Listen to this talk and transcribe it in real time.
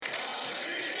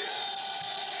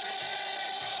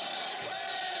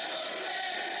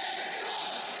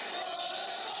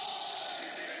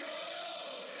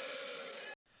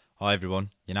Hi everyone,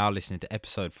 you're now listening to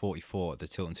episode 44 of the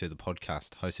Tilton 2 the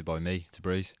podcast, hosted by me,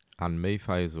 Tabriz. And me,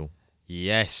 Faisal.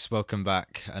 Yes, welcome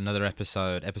back. Another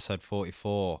episode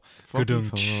 44.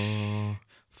 44.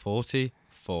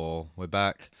 44. We're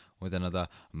back with another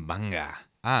banger.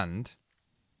 And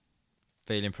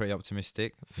feeling pretty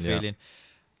optimistic. Feeling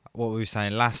what we were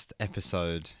saying last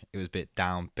episode, it was a bit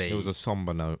downbeat. It was a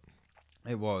somber note.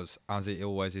 It was, as it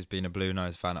always has been a Blue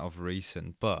Nose fan of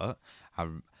recent, but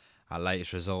our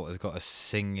latest result has got us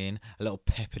singing, a little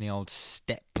pep in the old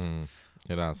step.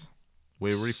 It has.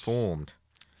 We're reformed.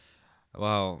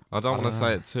 Well, I don't want to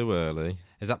say it too early.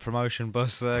 Is that promotion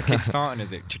bus kickstarting,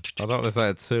 is it? I don't want to say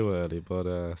it too early,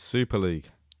 but Super League.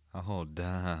 Oh,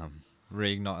 damn.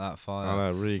 Reignite that fire.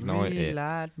 I know, reignite it.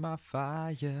 Relight my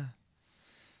fire.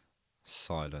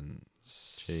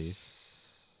 Silence. Jeez.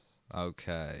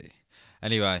 Okay.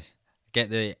 Anyway, get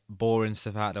the boring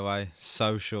stuff out of the way.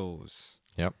 Socials.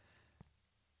 Yep.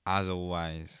 As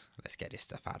always, let's get this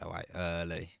stuff out of the way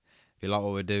early. If you like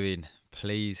what we're doing,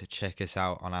 please check us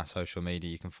out on our social media.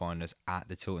 You can find us at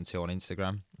the Tilton 2 on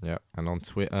Instagram. Yep. And on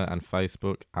Twitter and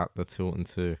Facebook at the Tilton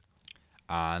 2.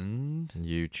 And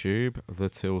YouTube, the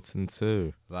Tilton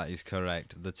 2. that is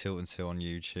correct. The Tilton 2 on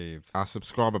YouTube. Our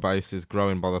subscriber base is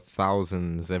growing by the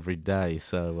thousands every day,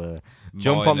 so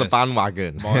jump on the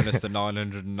bandwagon. Minus the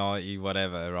 990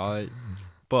 whatever, right?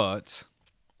 But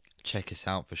check us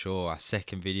out for sure. Our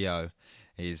second video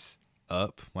is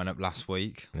went up last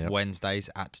week. Yep. Wednesdays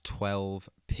at 12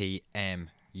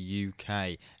 p.m.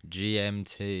 UK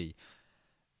GMT.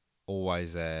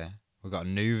 Always there. We've got a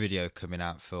new video coming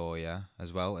out for you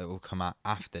as well. It will come out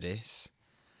after this.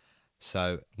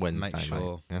 So Wednesday, make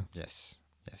sure. mate. Yeah. Yes.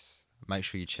 Make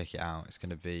sure you check it out. It's going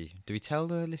to be. Do we tell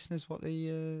the listeners what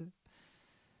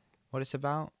it's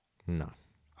about? No.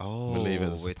 Oh, We'll leave it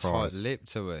as a we're surprise.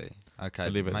 tight-lipped, are we? Okay,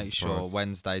 We'll leave it as a make sure surprise.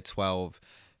 Wednesday 12.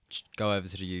 Go over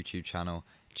to the YouTube channel.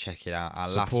 Check it out. Our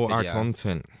Support last our video,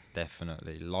 content.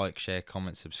 definitely like, share,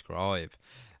 comment, subscribe.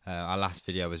 Our last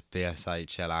video was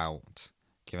BSHL out,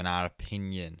 giving our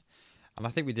opinion, and I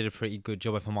think we did a pretty good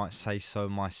job, if I might say so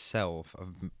myself,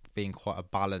 of being quite a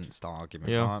balanced argument.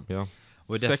 Yeah, right? yeah.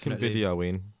 We're Second definitely- video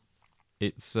in.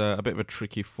 It's a bit of a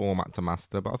tricky format to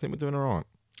master, but I think we're doing all right.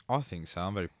 I think so.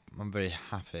 I'm very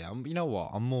happy. You know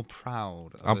what? I'm more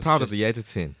proud. I'm proud of the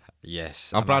editing.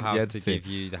 Yes, I'm and proud I of the have to editing. give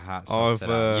you the hats off to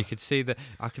that. You could see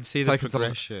I can see the Taken some-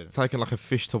 progression. Taking like a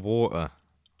fish to water.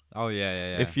 Oh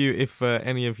yeah. If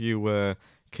any of you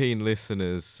keen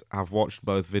listeners have watched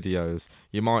both videos,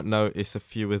 you might notice a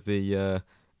few of the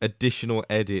additional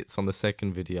edits on the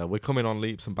second video. We're coming on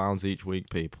leaps and bounds each week,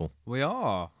 people. We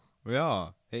are.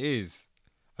 It is.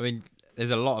 I mean,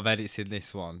 there's a lot of edits in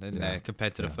this one, isn't there,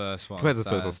 compared to the first one. Compared to the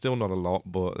first one, still not a lot,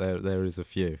 but there is a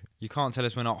few. You can't tell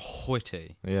us we're not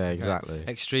witty. Yeah, exactly.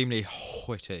 Extremely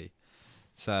witty.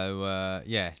 So,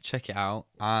 check it out.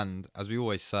 And, as we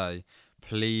always say,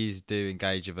 please do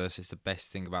engage with us. It's the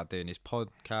best thing about doing this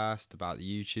podcast, about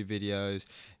the YouTube videos,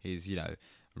 is,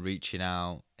 reaching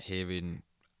out, hearing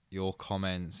your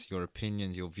comments, your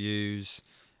opinions, your views.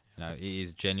 It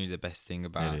is genuinely the best thing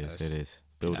about us. It is.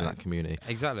 Building that community.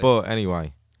 Exactly. But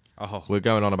anyway, Oh, we're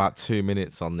going on about 2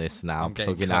 minutes on this now, I'm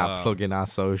getting plugging our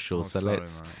socials. I'm So sorry,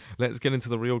 mate. let's get into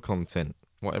the real content.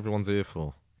 What everyone's here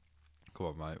for. Come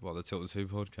on, mate. What, the Tilton 2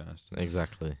 podcast?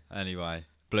 Exactly. Anyway,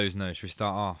 Blues News. Should we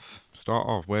start off? Start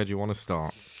off. Where do you want to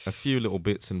start? A few little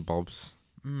bits and bobs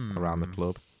around the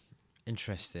club.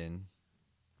 Interesting.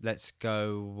 Let's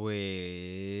go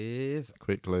with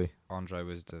Quickly, Andre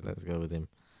Wisdom. let's go with him.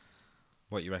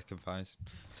 What you reckon, Faze?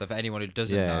 So for anyone who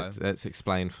doesn't Yeah, know, let's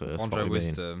explain first. Andre what we mean.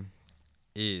 Wisdom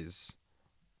is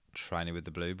training with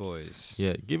the Blue Boys.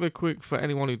 Yeah, give a quick for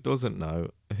anyone who doesn't know.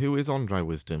 Who is Andre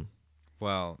Wisdom?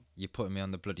 Well, you're putting me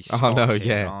on the bloody Oh spot no,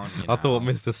 here, yeah. aren't you I thought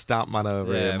now? Mr. Statman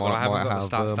over Yeah, here well, I haven't might got have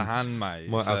the stats to um, hand, mate.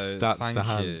 might have so stats thank to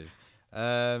hand. you.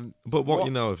 But what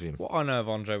you know of him? What I know of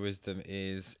Andre Wisdom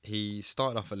is he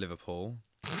started off at Liverpool.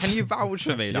 Can you vouch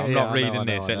for me that Yeah, I'm yeah, not I know, reading I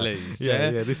know, this I at know. least? Yeah,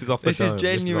 this is off the This dome. is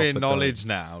This is off genuine the dome. knowledge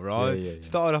now, right? Yeah.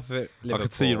 Started off at Liverpool. I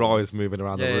could see your eyes moving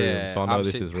around the room, so I know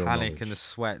this absolute is real panic knowledge. and the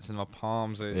sweats and my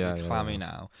palms are Yeah, clammy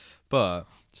now. But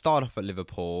started off at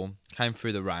Liverpool, came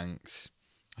through the ranks.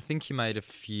 I think he made a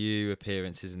few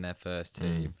appearances in their first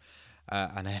team.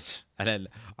 And then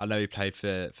I know he played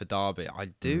for Derby. I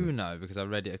do know, because I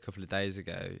read it a couple of days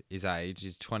ago, his age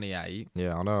is 28.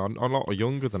 Yeah, I know. I'm a lot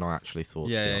younger than I actually thought. to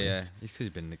be Yeah. honest. It's because he's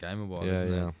been in the game a while, Yeah,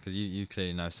 isn't yeah. it? Because you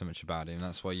clearly know so much about him.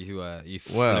 That's why you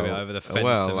flew Well, it over the fence to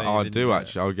well, me. I didn't do you?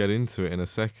 actually. I'll get into it in a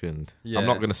second. Yeah. I'm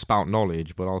not going to spout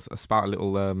knowledge, but I'll spout a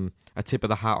little a tip of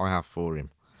the hat I have for him.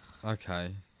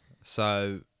 Okay.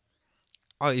 So,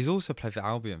 he's also played for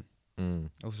Albion.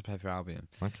 Also played for Albion.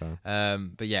 Okay.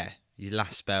 But yeah, his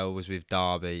last spell was with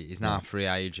Derby. He's now a free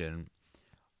agent.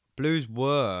 Blues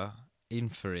were in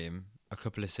for him a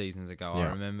couple of seasons ago. I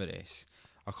Yeah. remember this.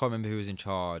 I can't remember who was in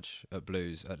charge at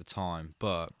Blues at the time,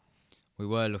 but we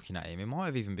were looking at him. It might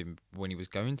have even been when he was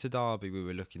going to Derby. We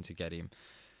were looking to get him.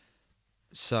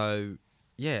 So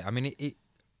yeah, I mean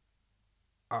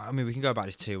we can go about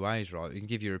this two ways, right? We can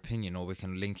give your opinion, or we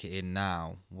can link it in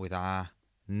now with our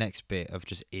next bit of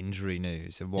just injury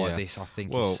news and why this I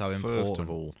think is so important. First of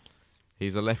all,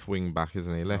 he's a left wing back,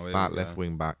 isn't he? Left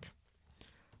wing back.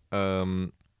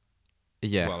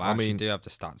 Yeah, well, I mean, do have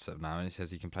the stats up now, and it says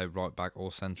he can play right back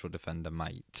or central defender,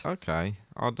 mate. Okay,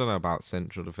 I don't know about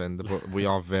central defender, but we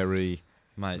are very,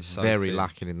 very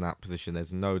lacking in that position.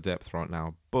 There's no depth right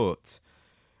now, but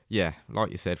yeah,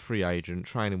 like you said, free agent,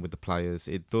 training with the players.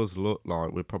 It does look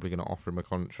like we're probably going to offer him a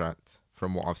contract,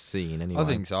 from what I've seen. Anyway, I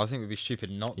think so. I think we'd be stupid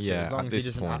not to, as long as he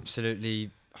doesn't absolutely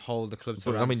hold the club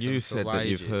to. But I mean, you said that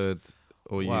you've heard,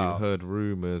 or you heard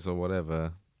rumours or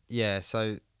whatever. Yeah,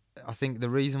 so I think the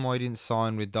reason why he didn't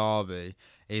sign with Derby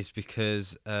is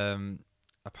because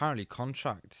apparently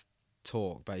contract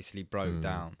talk basically broke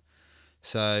down.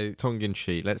 So tongue in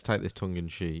cheek. Let's take this tongue in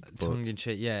cheek. Tongue in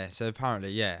cheek, yeah. So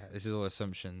apparently, this is all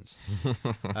assumptions.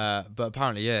 But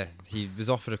apparently, he was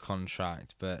offered a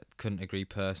contract but couldn't agree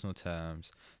personal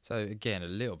terms. So again, a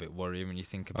little bit worrying when you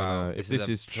think about if this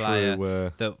is player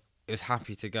true, that is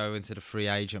happy to go into the free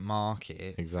agent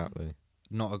market. Exactly.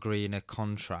 Not agreeing a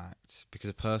contract because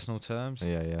of personal terms.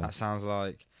 Yeah. That sounds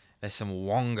like there's some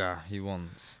wonga he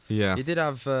wants. Yeah. He did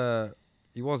have.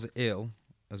 He was ill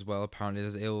as well. Apparently,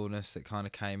 there's illness that kind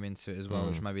of came into it as well,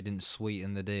 which maybe didn't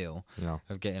sweeten the deal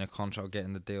of getting a contract, or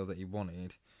getting the deal that he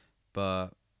wanted.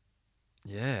 But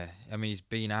yeah, I mean, he's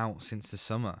been out since the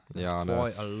summer. That's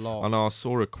quite a lot. I know. I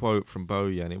saw a quote from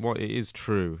Bojan. It is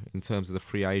true in terms of the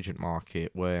free agent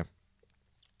market, where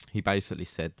he basically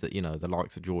said that, the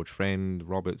likes of George Friend,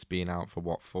 Roberts being out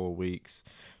for 4 weeks,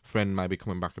 Friend maybe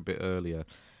coming back a bit earlier.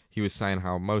 He was saying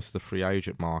how most of the free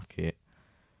agent market,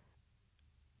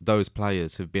 those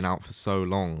players have been out for so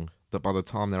long that by the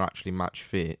time they're actually match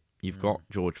fit, you've got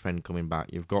George Friend coming back,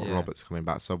 you've got Roberts coming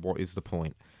back. So what is the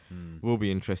point? Will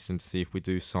be interesting to see if we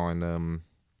do sign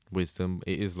Wisdom.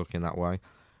 It is looking that way.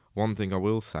 One thing I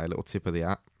will say, a little tip of the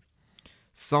hat.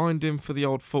 Signed him for the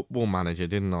old Football Manager,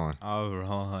 didn't I? Oh,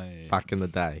 right. Back in the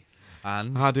day.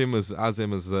 And? Had him as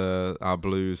our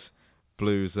Blues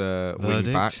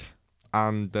wing back.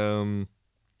 And,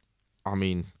 I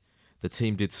mean, the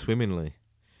team did swimmingly.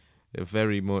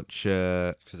 Very much...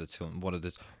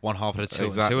 Because one half of the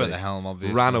two at the helm,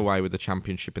 obviously. Ran away with the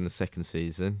championship in the second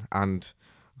season. And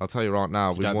I'll tell you right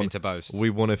now, we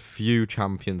won a few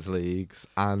Champions Leagues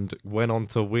and went on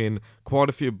to win quite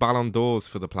a few Ballon d'Ors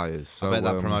for the players. So, I bet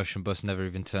that promotion bus never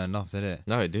even turned off, did it?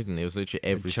 No, it didn't. It was literally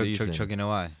every season. Chugging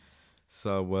away.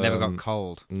 So never got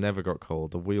cold. Never got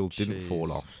cold. The wheel didn't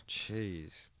fall off.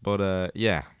 Jeez. But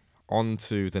on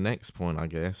to the next point, I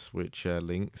guess, which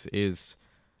links is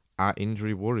our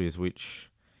injury worries, which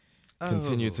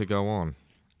continue to go on.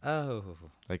 Oh.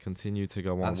 They continue to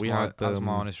go on. That's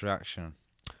my honest reaction.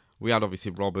 We had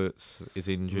obviously Roberts is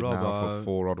injured now for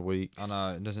 4 odd weeks. I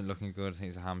know, it doesn't looking good. I think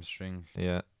it's a hamstring.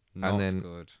 Yeah. Not and then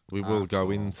good. We will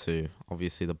go into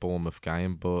obviously the Bournemouth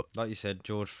game, but like you said,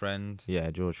 George Friend.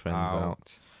 Yeah, George Friend's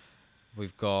out.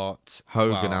 We've got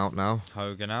Hogan out now.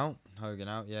 Hogan out.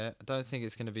 Yeah, I don't think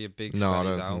it's going to be a big. No, I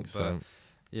don't out, think so.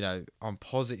 But, on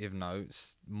positive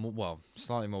notes,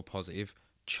 slightly more positive.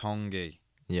 Chongi.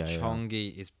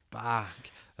 Chongi is back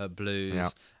at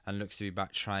Blues and looks to be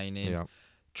back training. Yeah.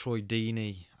 Troy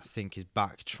Deeney, I think, is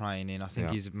back training. I think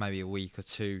he's maybe a week or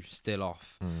two still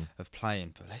off of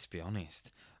playing. But let's be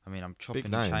honest. I mean, I'm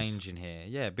chopping and changing here.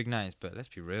 Yeah, big names, but let's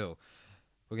be real.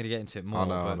 We're going to get into it more.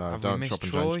 I know. Don't chop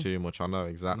and change too much. I know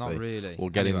exactly. Not really. We'll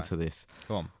get into this.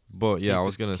 Go on. But I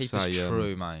was going to say... Keep us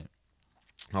true, mate.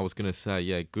 I was going to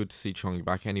say, good to see Chongi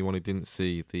back. Anyone who didn't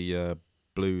see the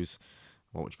Blues,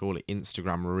 what would you call it,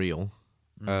 Instagram reel,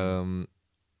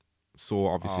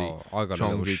 saw obviously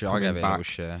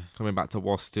Chongi coming back to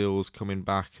Wastills, coming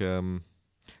back,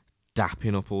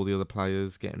 dapping up all the other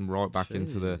players, getting right back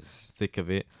into the thick of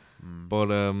it. But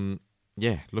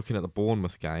looking at the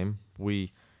Bournemouth game,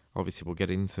 we obviously will get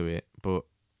into it, but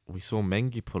we saw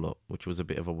Mengi pull up, which was a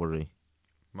bit of a worry.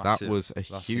 That was a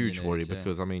huge worry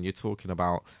because, I mean, you're talking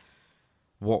about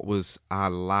what was our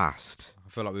last. I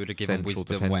feel like we would have given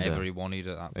Wisdom whatever he wanted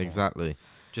at that point. Exactly.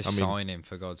 Just sign him,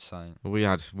 for God's sake. We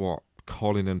had,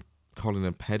 Colin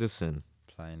and Pedersen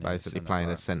playing as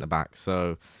centre-back.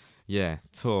 So,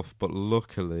 tough. But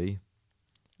luckily,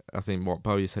 I think what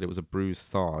Bo, you said it was a bruised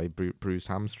thigh, bruised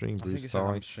hamstring, I think bruised it's a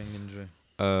thigh. hamstring injury.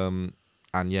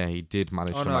 And yeah, he did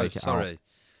manage Oh to no, make it out. sorry.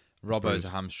 Robbo's Bruised- a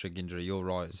hamstring injury. You're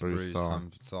right. It's a bruised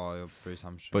bruised thigh or bruised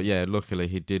hamstring. But yeah, luckily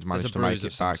he did There's manage a to make bruise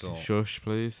of it some back. sort. Shush,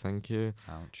 please, thank you.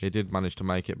 Ouch. He did manage to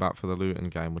make it back for the Luton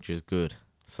game, which is good.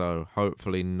 So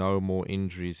hopefully no more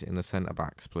injuries in the centre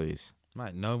backs, please.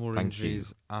 Mate, no more Thank you.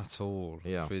 injuries at all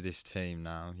Yeah. through this team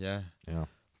now. Yeah. Yeah.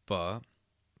 But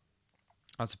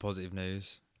that's a positive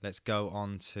news. Let's go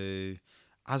on to,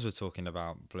 as we're talking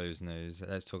about Blues news,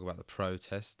 let's talk about the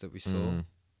protest that we saw. Mm.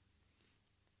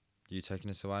 You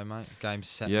taking us away, mate? Game,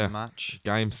 set, Yeah. and match.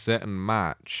 Game, set, and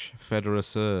match. Federer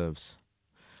serves.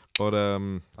 But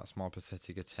That's my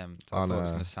pathetic attempt. I I thought it was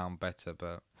know. going to sound better,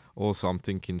 but also I'm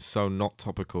thinking so not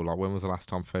topical. Like, when was the last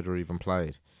time Federer even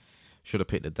played? Should have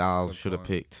picked Nadal. good Should have point.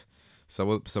 picked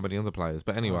so many other players.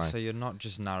 But anyway. So you're not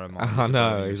just narrow-minded. I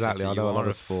know, about exactly. City, I know a you lot are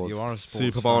of sports. You are a sports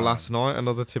Super Bowl fan. last night,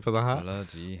 another tip of the hat.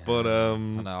 Bloody But, hell. I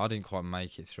know, I didn't quite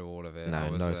make it through all of it. I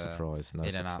No, was, no surprise. No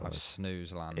in surprise. and out of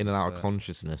snooze land. In and out of but-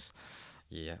 consciousness.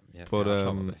 Yeah. But, I'll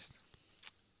try my best.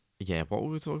 Yeah, what were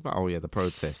we talking about? Oh, yeah, the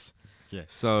protest.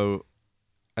 Yes. So,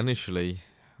 initially,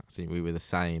 I think we were the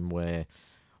same, where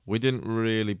we didn't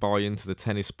really buy into the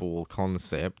tennis ball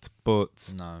concept,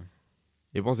 but No.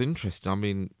 it was interesting. I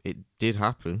mean, it did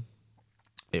happen.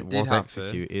 It did was happen.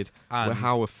 executed. And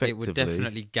how it effectively... would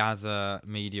definitely gather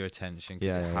media attention because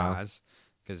Yeah, it yeah. has.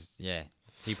 Because,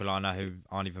 people I know who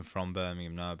aren't even from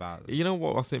Birmingham know about it. You know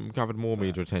what I think gathered more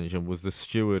media attention was the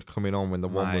steward coming on when the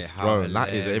one was Mate, how thrown. That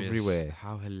is hilarious. everywhere.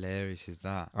 How hilarious is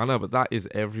that? I know, but that is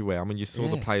everywhere. I mean, you saw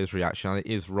the Yeah. players' reaction, and it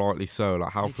is rightly so.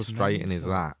 Like, how It's frustrating is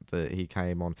mental. that he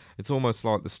came on? It's almost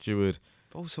like the steward...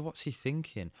 Also, what's he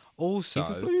thinking? Also,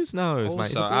 He's a Blues nose, mate.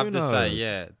 He's also a I have Blue to say,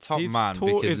 nose. top He's man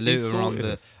taught because it- he's Luton were on sorted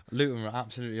the us. Luton were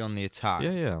absolutely on the attack.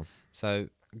 Yeah. So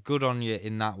good on you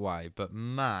in that way. But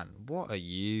man, what are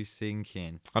you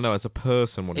thinking? I know, as a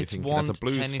person, what are you It's thinking? one As a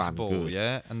Blues tennis fan, ball, good.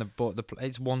 yeah, and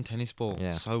it's one tennis ball.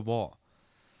 Yeah. So what?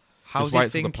 How's Just he wait till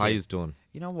the thinking? play's done.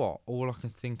 You know what? All I can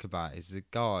think about is the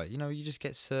guy. You know, you just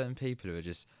get certain people who are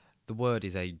just. The word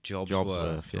is a job's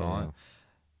worth, Yeah, right? yeah.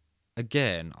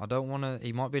 Again, I don't want to.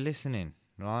 He might be listening,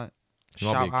 right? He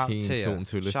might be a out keen to you. talking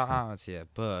to listener. Shout out to you,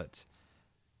 but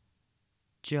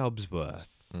job's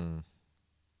worth. Mm.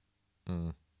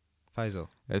 Faisal,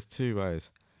 There's two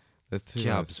ways.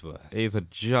 job's worth. Either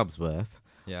Jobsworth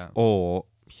Yeah. or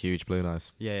huge Blue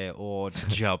nose. Yeah, or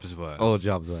job's worth. Or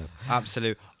Jobsworth.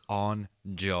 Absolute on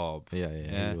job.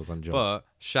 Yeah, he was on job. But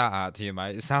shout out to you,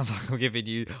 mate. It sounds like I'm giving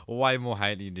you way more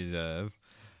hate than you deserve.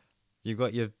 You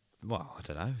got your, well, I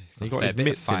don't know. he a got fair his bit of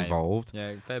mitts fame. involved,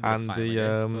 Yeah, fair bit and of fame, I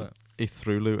guess, but- he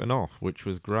threw Luton off, which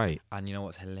was great. And you know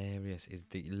what's hilarious is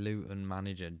the Luton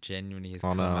manager genuinely has I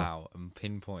come know. out and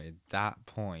pinpointed that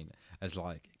point as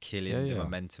like killing the Yeah.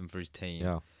 momentum for his team.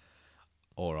 Yeah.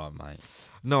 All right, mate.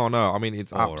 No, I mean,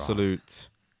 it's All right. absolute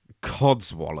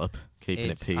codswallop,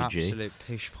 keeping It's it PG. absolute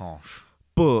pish posh.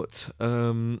 But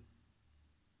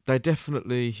they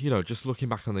definitely, just looking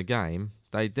back on the game,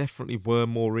 they definitely were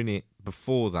more in it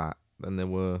before that than they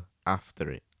were after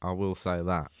it. I will say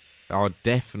that. I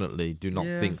definitely do not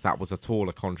Yeah. think that was at all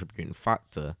a contributing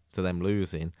factor to them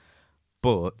losing.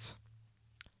 But,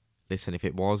 listen, if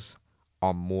it was,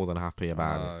 I'm more than happy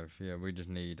about it. Yeah, we just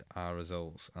need our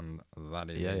results, and that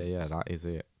is Yeah, it. yeah, that is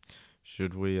it.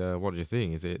 Should we, what do you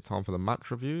think? Is it time for the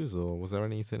match reviews, or was there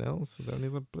anything else? Was there any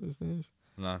other Blues news?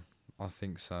 No, I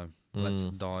think so. Let's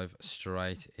Mm. dive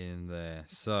straight in there.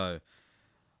 So,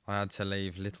 I had to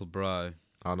leave little bro.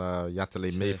 I know, you had to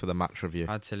leave me To- for the match review.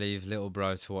 I had to leave little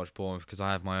bro to watch Bournemouth because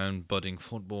I have my own budding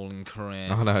footballing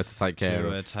career. I know, to take care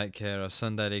to of. take care of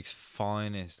Sunday League's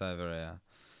finest over here.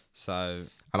 So,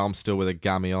 And I'm still with a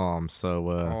gammy arm, so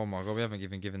oh my god, we haven't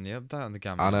even given the update on the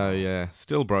game. I know, yeah,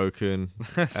 still broken,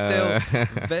 Still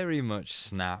very much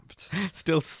snapped.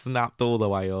 still snapped all the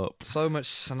way up. So much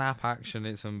snap action,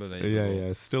 it's unbelievable.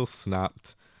 Yeah, still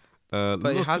snapped. But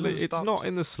it hasn't luckily, it's stopped. not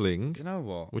in the sling, You know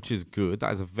what? which is good.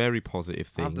 That is a very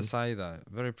positive I have thing. to say though,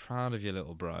 very proud of you,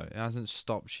 little bro. It hasn't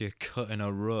stopped you cutting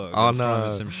a rug. I and throwing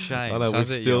know. some shame. I know, we've has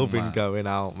it, still young been man? going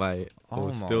out, mate. Oh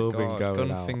We've my still god, been going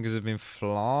gun out. fingers have been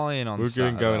flying on. We're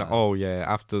Saturday. going. Oh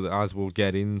yeah, as we'll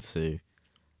get into,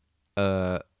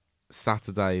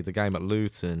 Saturday the game at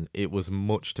Luton. It was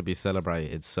much to be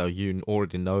celebrated. So you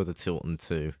already know the Tilton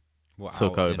 2 We're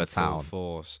took out in over full town.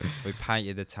 force. We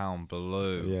painted the town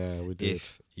blue, Yeah, we did.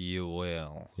 if you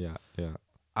will. Yeah.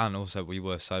 And also, we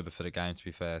were sober for the game, to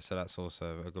be fair. So that's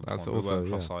also a good That's point. also, We weren't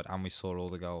yeah. cross-eyed, and we saw all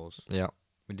the goals. Yeah.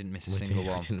 We didn't miss a We single did-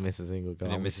 one. We didn't miss a single goal.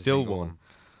 We didn't We miss a still single won. one.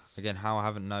 Again,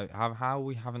 how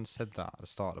we haven't said that at the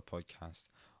start of the podcast,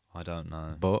 I don't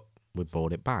know. But we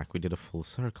brought it back. We did a full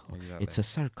circle. Exactly. It's a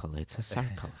circle. It's a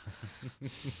circle.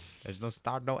 There's no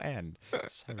start, no end.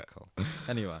 Circle.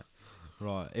 Anyway,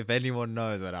 right. If anyone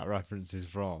knows where that reference is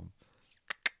from,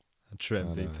 a true I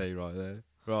know. MVP right there.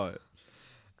 Right.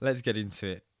 Let's get into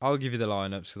it. I'll give you the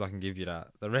lineups because I can give you that.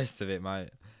 The rest of it, mate,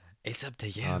 it's up to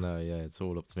you. I know. Yeah, it's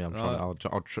all up to me. I'm Right.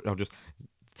 trying. I'll just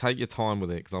take your time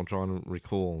with it because I'm trying to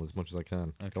recall as much as I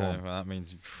can. Okay, Go on. well, that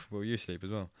means, well, you sleep as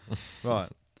well. Right.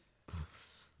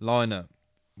 Lineup.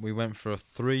 We went for a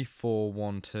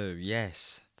 3-4-1-2.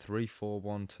 Yes,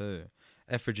 3-4-1-2.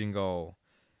 Etheridge in goal.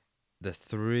 The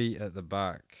three at the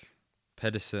back.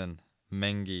 Pedersen,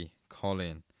 Mengi,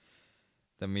 Colin.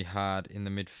 Then we had in the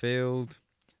midfield,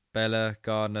 Bella,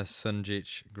 Gardner,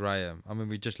 Sunjic, Graham. I mean,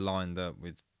 we just lined up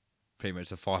with pretty much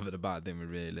the five at the back, didn't we,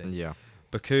 really? Yeah.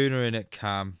 Bakuna in at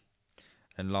Cam,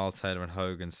 and Lyle Taylor and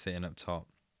Hogan sitting up top.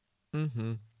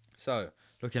 Mm-hmm. So,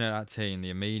 looking at that team, the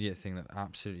immediate thing that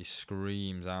absolutely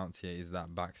screams out to you is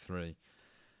that back three.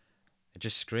 It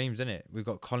just screams, doesn't it? We've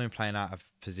got Colin playing out of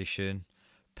position.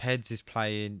 Peds is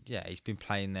playing, yeah, he's been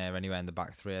playing there anyway in the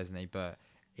back three, hasn't he? But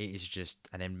it is just,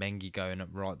 and then Mengi going up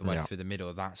right the way Yeah. through the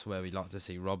middle. That's where we like to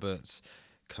see Roberts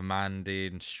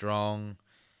commanding, strong.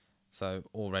 So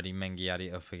already Mengi had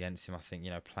it up against him, I think,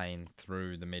 playing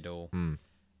through the middle. Mm.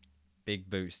 Big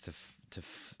boots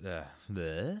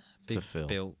big Phil.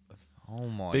 built. Oh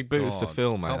my Big boots to God.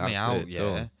 Phil, mate. Help me That's out, it, yeah.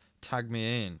 done. Tag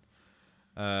me in.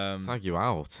 Tag you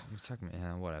out. Tag me,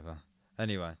 yeah, whatever.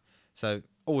 Anyway, so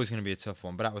always going to be a tough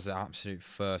one, but that was the absolute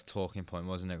first talking point,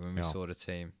 wasn't it, when we Yeah. saw the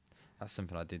team? That's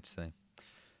something I did see.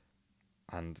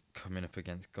 And coming up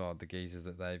against the geezers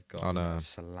that they've got, I know.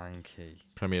 Solanke.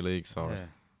 Premier League side. Yeah.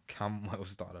 Campwell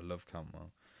started. I love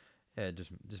Campwell. Yeah,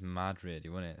 just mad, really,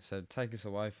 wasn't it? So take us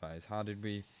away, FaZe. How did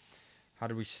we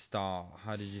start?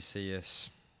 How did you see us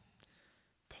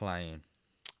playing?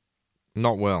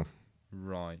 Not well,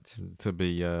 Right. to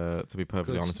be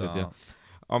perfectly Good honest with you. start.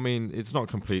 I mean, it's not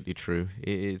completely true.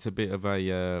 It's a bit of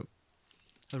A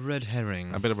red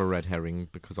herring. a bit of a red herring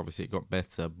because obviously it got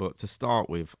better. But to start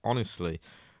with, honestly,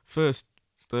 first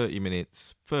 30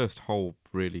 minutes, first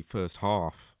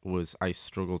half was a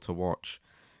struggle to watch.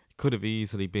 It could have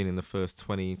easily been in the first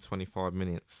 20, 25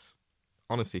 minutes.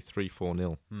 Honestly,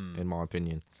 3-4-0 in my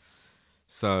opinion.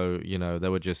 So, they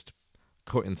were just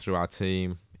cutting through our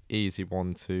team, easy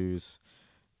 1-2s,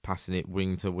 passing it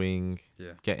wing to wing,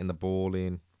 Yeah. getting the ball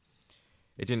in.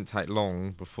 It didn't take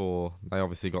long before they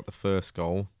obviously got the first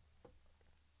goal.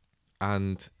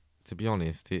 And to be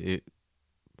honest, it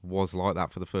was like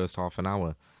that for the first half an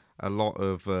hour. A lot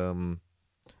of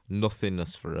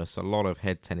nothingness for us, a lot of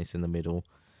head tennis in the middle,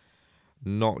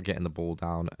 not getting the ball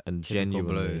down, and Typical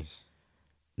genuinely Blues.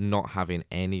 not having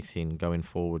anything going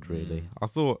forward, really. I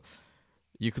thought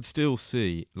you could still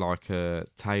see, like,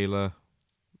 Taylor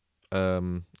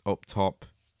up top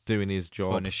doing his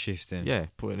job. Putting a shift in. Yeah,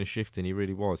 putting a shift in, he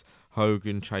really was.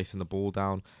 Hogan chasing the ball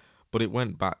down. But it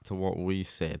went back to what we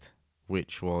said,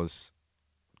 which was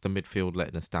the midfield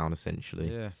letting us down,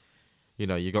 essentially. Yeah.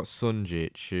 You got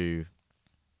Sunjic, who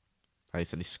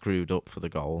basically screwed up for the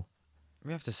goal.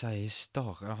 We have to say his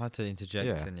stock. I had to interject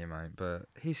Yeah. in you, mate, but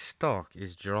his stock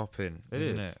is dropping, It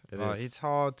isn't is, it? it Like, is. it's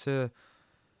hard to.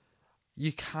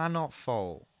 You cannot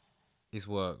fault his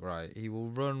work rate. He will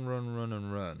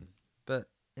run, but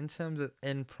in terms of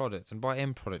end product, and by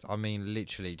end product I mean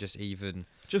literally just even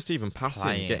passing,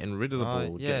 playing, getting rid of the right,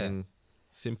 ball, yeah. getting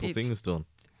simple It's- things done.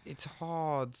 it's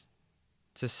hard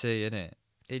to see, isn't it?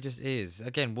 It just is.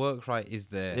 Again, work rate is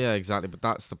there. Yeah, exactly. But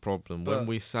that's the problem. When But-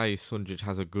 we say Sunjic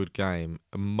has a good game,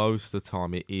 most of the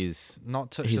time it is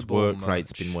Not touch his the ball work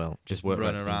rate's much, been well. just His work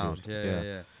run rate's been around. good.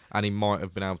 Yeah. And he might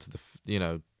have been able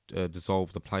to,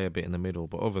 dissolve the play a bit in the middle.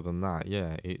 But other than that,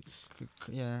 yeah, it's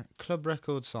Yeah, club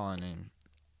record signing.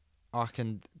 I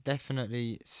can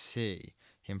definitely see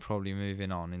him probably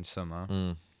moving on in summer,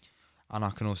 and I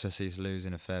can also see us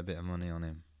losing a fair bit of money on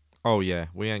him. Oh yeah,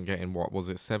 we ain't getting what was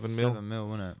it 7 mil? 7 mil,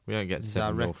 wasn't it? We ain't getting It's our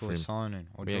 7 mil record for him. signing.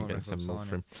 Or We ain't joint getting record 7 mil for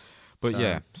signing. him. But So-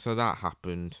 yeah, so that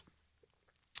happened.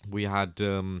 We had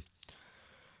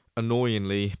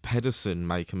annoyingly Pedersen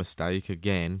make a mistake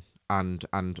again and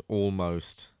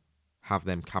almost have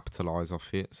them capitalise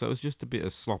off it. So it was just a bit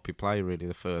of sloppy play really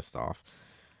the first half.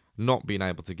 Not being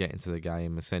able to get into the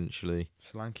game essentially.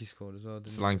 Solanke scored as well,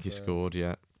 didn't he? Solanke But scored,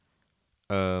 yeah.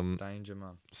 Danger,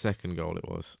 man. Second goal it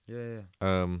was. Yeah.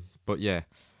 But yeah,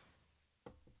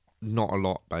 not a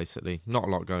lot basically. Not a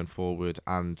lot going forward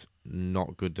and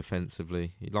not good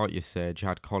defensively. Like you said, you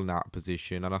had Colin out of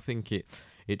position, and I think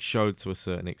it showed to a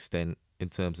certain extent in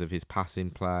terms of his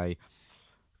passing play,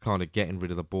 kind of getting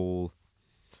rid of the ball.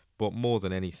 But more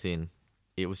than anything,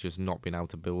 it was just not being able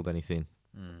to build anything.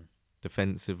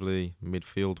 defensively,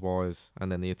 midfield-wise,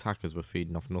 and then the attackers were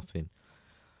feeding off nothing.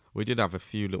 We did have a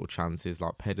few little chances,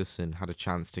 like Pedersen had a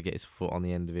chance to get his foot on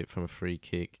the end of it from a free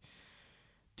kick,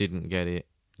 didn't get it.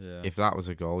 Yeah. If that was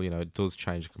a goal, it does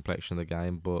change the complexion of the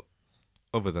game, but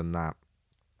other than that,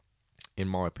 in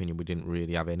my opinion, we didn't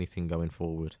really have anything going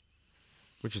forward,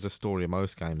 which is a story of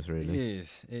most games, really.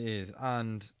 It is.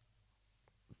 And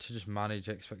to just manage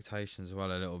expectations as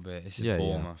well a little bit. This is Yeah,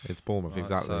 Bournemouth. it's Bournemouth, right?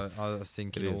 exactly. So I was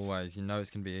thinking It is. always, it's going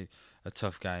to be a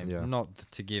tough game. Yeah. Not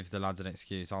to give the lads an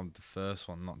excuse. I'm the first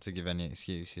one not to give any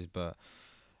excuses, but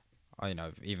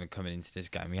even coming into this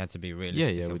game, we had to be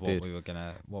realistic of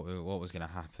what was gonna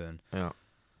happen. Yeah.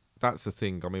 That's the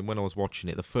thing. I mean, when I was watching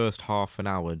it, the first half an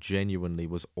hour genuinely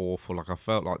was awful. Like, I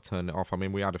felt like turning it off. I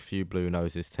mean, we had a few blue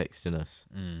noses texting us.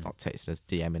 Not texting us,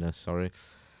 DMing us, sorry.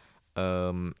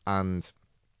 And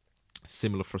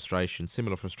similar frustration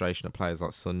at players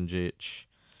like Sunjic.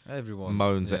 Everyone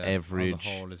moans at On Everidge.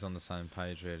 the whole is on the same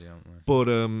page, really, aren't we? But,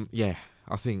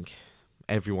 I think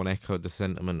everyone echoed the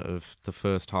sentiment of the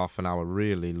first half an hour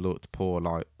really looked poor.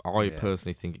 Like, I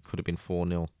personally think it could have been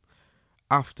 4-0.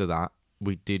 After that,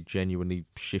 we did genuinely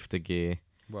shift a gear.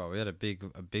 Well, we had a big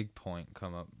point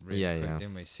come up really quick,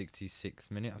 didn't we? 66th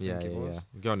minute, I think it was. Yeah.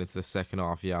 Going into the second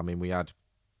half, I mean, we had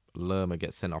Lerma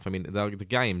get sent off. I mean, the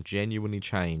game genuinely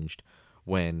changed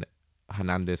when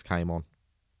Hernandez came on,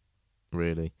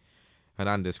 really.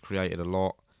 Hernandez created a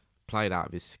lot, played out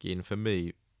of his skin. For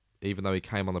me, even though he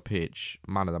came on the pitch,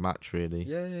 man of the match, really.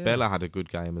 Yeah. Bella had a good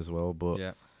game as well, but...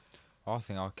 Yeah. I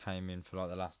think I came in for like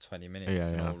the last 20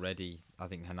 minutes and already I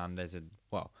think Hernandez had...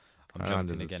 Well, I'm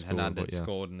Hernandez jumping again. scored, Hernandez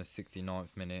scored in the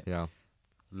 69th minute. Yeah.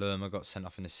 Lerma got sent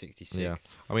off in the 66th. Yeah.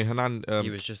 I mean, he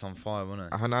was just on fire,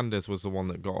 wasn't he? Hernandez was the one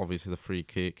that got, obviously, the free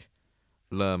kick.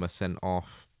 Lerma sent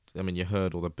off. I mean, you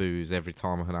heard all the boos every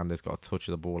time Hernandez got a touch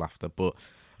of the ball after. But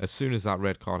as soon as that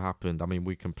red card happened, I mean,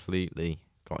 we completely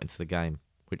got into the game,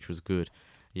 which was good.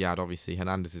 You had, obviously,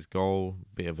 Hernandez's goal,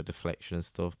 bit of a deflection and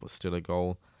stuff, but still a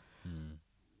goal.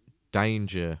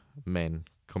 Danger men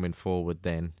coming forward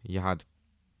then. You had,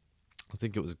 I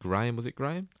think it was Graham. Was it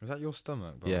Graham? Was that your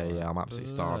stomach? Yeah, I'm absolutely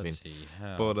starving.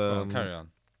 Hell. But Well, carry on.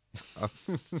 I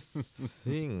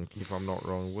think, if I'm not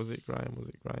wrong, was it Graham?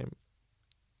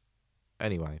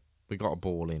 Anyway, we got a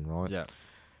ball in, right? Yeah.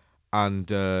 And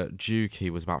Dukey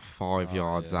was about 5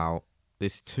 yards out.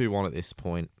 There's 2-1 at this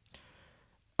point.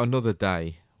 Another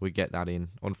day, we get that in.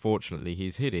 Unfortunately,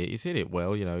 he's hit it. He's hit it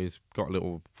well, he's got a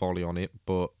little volley on it,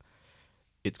 but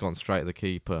it's gone straight at the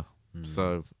keeper.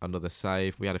 So, another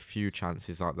save. We had a few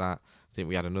chances like that. I think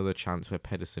we had another chance where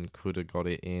Pedersen could have got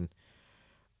it in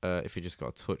if he just got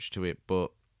a touch to it,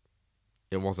 but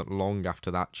it wasn't long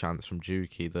after that chance from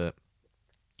Dukey that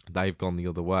they've gone the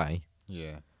other way.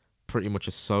 Yeah. Pretty much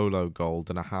a solo goal.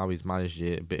 Don't know how he's managed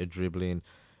it. A bit of dribbling.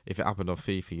 If it happened on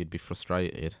FIFA, you'd be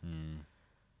frustrated.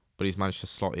 But he's managed to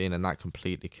slot in, and that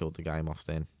completely killed the game off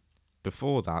then.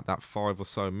 Before that 5 or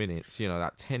so minutes,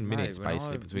 that 10 minutes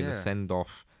basically between the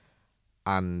send-off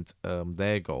and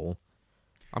their goal.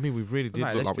 I mean, we really did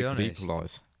look like we could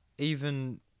equalise.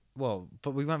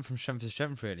 But we went from strength to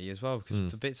strength really as well, because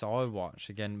the bits I watched,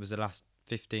 again, was the last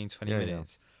 15, 20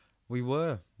 minutes. We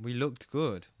looked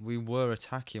good. We were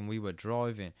attacking. We were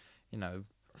driving. I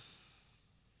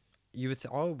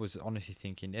was honestly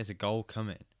thinking there's a goal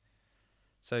coming.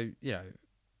 So,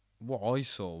 what I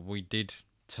saw, we did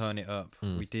turn it up.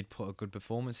 We did put a good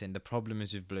performance in. The problem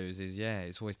is with Blues is,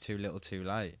 it's always too little too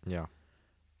late. Yeah.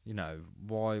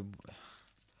 Why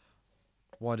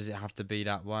does it have to be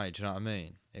that way? Do you know what I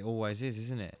mean? It always is,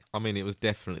 isn't it? I mean, it was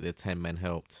definitely the 10 men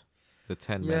helped. The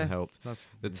 10 men helped.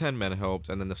 The 10 men helped,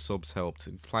 and then the subs helped.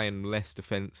 Playing less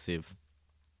defensive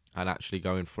and actually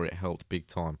going for it helped big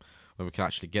time. When we could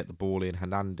actually get the ball in.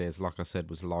 Hernandez, like I said,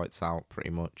 was lights out pretty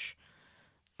much.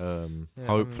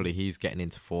 Hopefully he's getting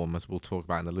into form, as we'll talk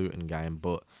about in the Luton game.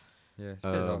 But it's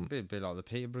a bit like the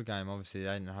Peterborough game. Obviously,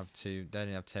 they didn't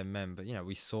have 10 men, but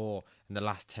we saw in the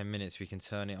last 10 minutes we can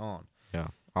turn it on. Yeah,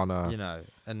 I know.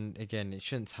 And again, it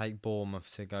shouldn't take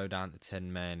Bournemouth to go down to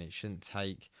 10 men. It shouldn't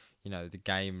take the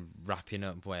game wrapping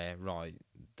up where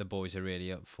the boys are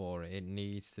really up for it. It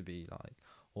needs to be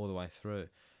all the way through.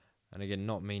 And again,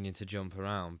 not meaning to jump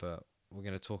around, but we're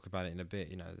going to talk about it in a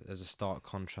bit. There's a stark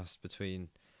contrast between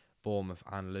Bournemouth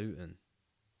and Luton.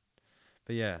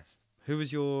 But who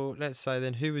was your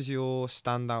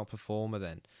standout performer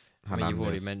then? Hernandez. I mean, you've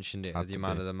already mentioned it as your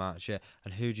man of the match,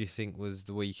 and who do you think was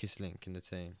the weakest link in the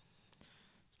team?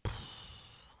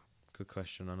 Good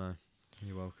question, I know.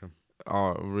 You're welcome.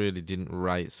 I really didn't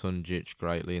rate Sunjic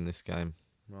greatly in this game.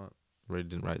 Right. Really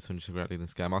didn't rate Sunjic greatly in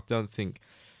this game. I don't think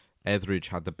Etheridge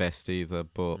had the best either,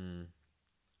 but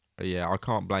yeah, I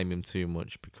can't blame him too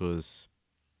much because,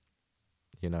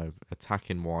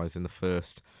 attacking wise, in the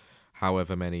first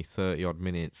however many 30 odd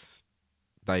minutes,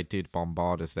 they did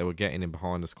bombard us. They were getting in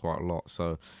behind us quite a lot,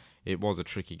 so it was a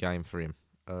tricky game for him.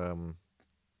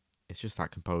 It's just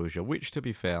that composure, which, to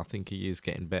be fair, I think he is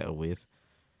getting better with.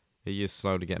 He is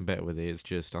slowly getting better with it. It's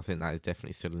just, I think that is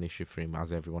definitely still an issue for him,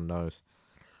 as everyone knows.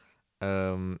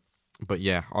 But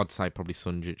yeah, I'd say probably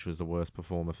Sunjic was the worst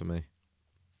performer for me.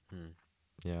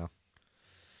 Yeah.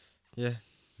 Yeah.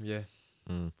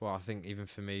 Mm. Well, I think even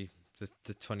for me,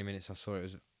 the 20 minutes I saw, it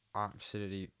was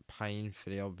absolutely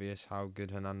painfully obvious how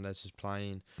good Hernandez was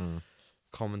playing.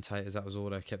 Commentators, that was all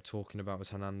they kept talking about, was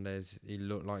Hernandez. He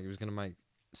looked like he was going to make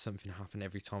something happen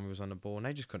every time he was on the ball, and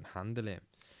they just couldn't handle him.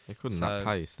 They couldn't, that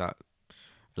pace, that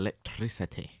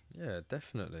electricity. Yeah,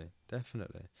 definitely.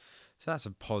 So that's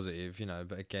a positive,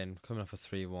 but again, coming off a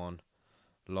 3-1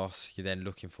 loss, you're then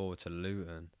looking forward to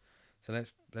Luton. So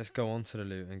let's go on to the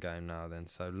Luton game now then.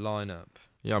 So lineup.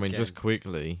 Yeah, I mean, again, just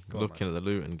quickly, looking at the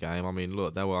Luton game, I mean,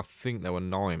 look, I think they were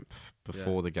 9th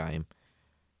before the game.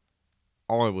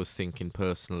 I was thinking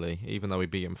personally, even though we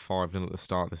beat them 5-0 at the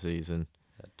start of the season,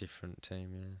 a different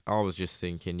team, yeah. I was just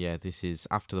thinking, this is,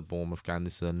 after the Bournemouth game,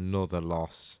 this is another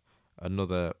loss,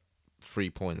 another 3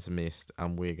 points missed,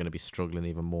 and we're going to be struggling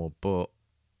even more. But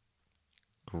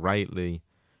greatly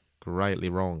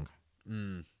wrong.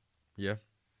 Yeah.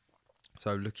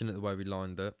 So looking at the way we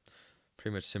lined up,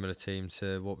 pretty much similar team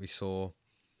to what we saw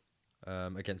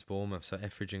against Bournemouth. So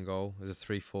Etheridge in goal. It was a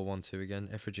 3-4-1-2 again.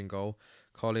 Etheridge in goal.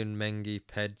 Colin, Mengi,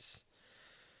 Peds.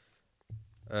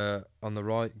 On the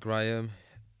right, Graham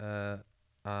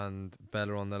and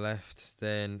Bella on the left.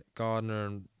 Then Gardner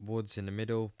and Woods in the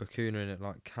middle. Bakuna in it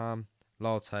like Cam.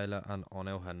 Lyle Taylor and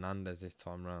Onel Hernandez this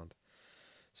time round.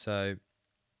 So,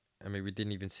 I mean, we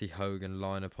didn't even see Hogan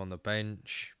line up on the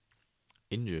bench.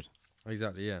 Injured.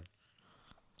 Exactly, yeah.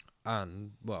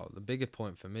 And, well, the bigger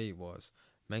point for me was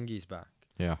Mengi's back.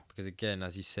 Yeah. Because, again,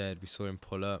 as you said, we saw him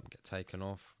pull up, get taken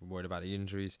off. We're worried about the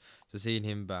injuries. So seeing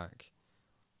him back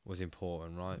was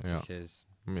important, right? Yeah. Because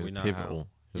I mean, we know pivotal.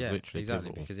 Yeah, literally exactly.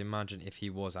 pivotal. Because imagine if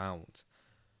he was out,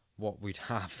 what we'd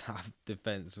have, that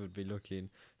defence would be looking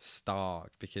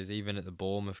stark. Because even at the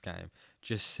Bournemouth game,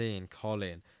 just seeing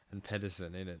Colin and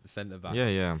Pedersen in at the centre-back.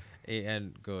 Yeah. It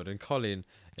ain't good. And Colin,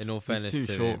 in all He's fairness too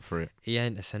to short him, for it. he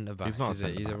ain't a centre-back, He's not a is he?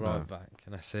 He's a centre-back, right no. back.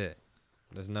 And that's it.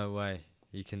 There's no way.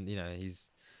 You can,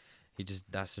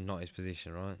 that's not his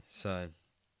position, right? So,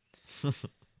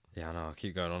 yeah, I know. I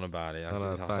keep going on about it.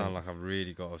 I sound like I've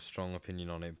really got a strong opinion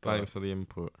on it. But Thanks for the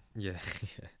input. yeah.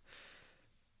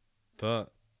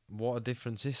 But what a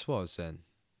difference this was then.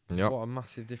 Yep. What a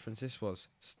massive difference this was.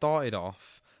 Started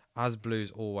off, as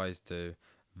Blues always do,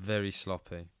 very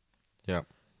sloppy. Yep.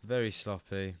 Very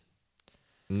sloppy.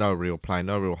 No real play,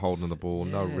 no real holding of the ball,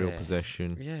 no real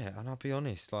possession. Yeah, and I'll be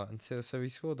honest, so he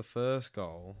scored the first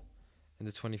goal in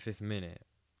the 25th minute,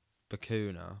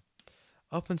 Bakuna.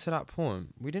 Up until that point,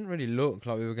 we didn't really look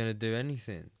like we were going to do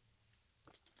anything.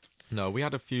 No, we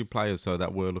had a few players though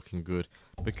that were looking good.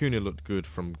 Bakuna looked good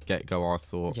from get-go, I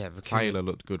thought. Yeah, Bakuna, Taylor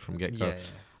looked good from get-go. Yeah.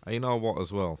 And you know what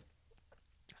as well?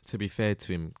 To be fair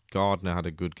to him, Gardner had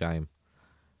a good game.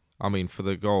 I mean, for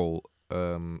the goal,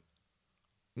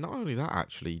 not only that,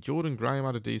 actually, Jordan Graham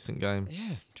had a decent game.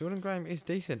 Yeah, Jordan Graham is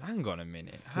decent. Hang on a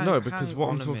minute. Because what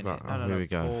I'm talking about... No, here we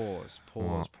go.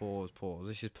 Pause.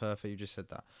 This is perfect. You just said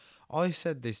that. I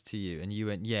said this to you, and you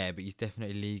went, yeah, but he's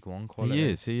definitely League One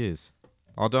quality. He is.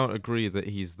 I don't agree that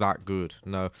he's that good.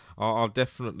 No, I'll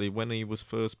definitely, when he was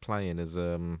first playing as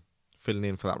filling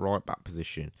in for that right back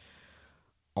position,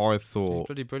 I thought... He's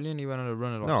pretty brilliant. He went on a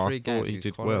run of 3 games. I thought he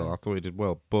did well. I thought he did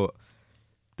well. But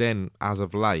then, as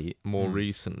of late, more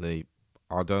recently,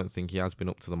 I don't think he has been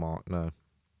up to the mark. No,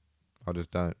 I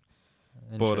just don't.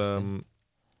 But,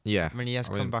 yeah. I mean, he has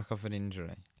come back off an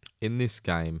injury. In this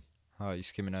game... Oh, you're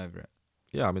skimming over it.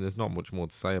 Yeah, I mean, there's not much more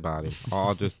to say about him.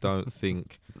 I just don't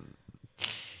think...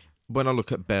 When I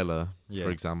look at Bella, for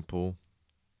example,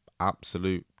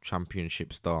 absolute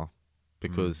championship star.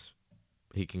 Because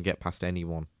he can get past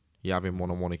anyone. You have him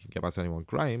one-on-one, he can get past anyone.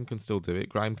 Graham can still do it.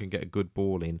 Graham can get a good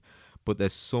ball in. But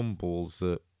there's some balls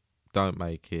that don't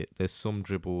make it. There's some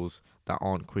dribbles that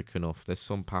aren't quick enough. There's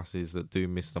some passes that do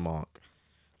miss the mark.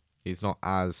 He's not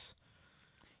as...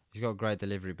 He's got a great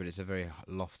delivery, but it's a very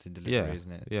lofty delivery,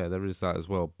 isn't it? Yeah, there is that as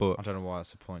well. But I don't know why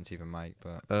that's a point to even make,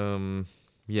 but...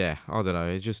 yeah, I don't know.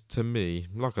 It just, to me,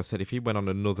 like I said, if he went on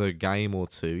another game or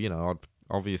two, I'd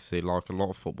obviously, like a lot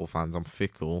of football fans, I'm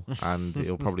fickle, and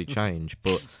it'll probably change.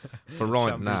 But for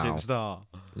right now... star.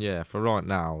 Yeah, for right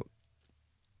now,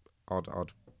 I'd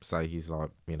say he's like,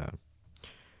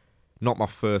 not my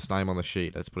first name on the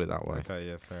sheet. Let's put it that way. Okay,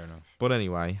 yeah, fair enough. But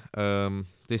anyway,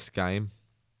 this game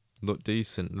looked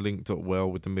decent. Linked up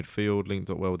well with the midfield. Linked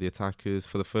up well with the attackers.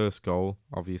 For the first goal,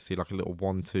 obviously like a little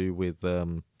 1-2 with I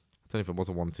don't know if it was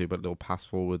a 1-2, but a little pass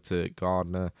forward to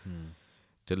Gardner.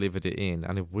 Delivered it in,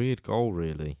 and a weird goal,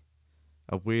 really.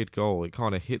 A weird goal. It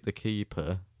kind of hit the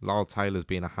keeper. Lyle Taylor's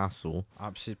being a hassle.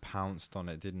 Absolutely pounced on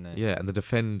it, didn't it? Yeah, and the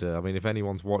defender, I mean, if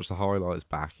anyone's watched the highlights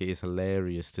back, it is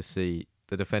hilarious to see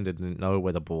the defender didn't know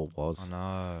where the ball was. I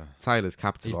know. Taylor's He's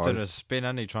capitalised. done a spin,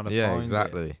 hasn't he, trying to find Yeah, it?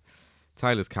 exactly.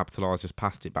 Taylor's capitalised, just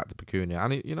passed it back to Pecunia.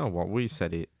 And you know what? We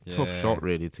said it. Tough shot,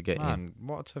 really, to get in. Man,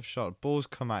 what a tough shot. Ball's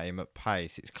come at him at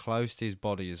pace. It's close to his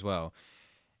body as well.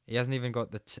 He hasn't even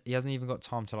got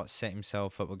time to like set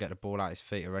himself up or get the ball out his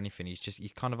feet or anything.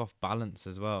 He's kind of off balance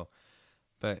as well.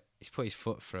 But he's put his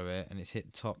foot through it and it's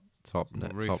hit top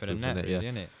roof top of the net, really,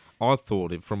 isn't it? I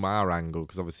thought it from our angle,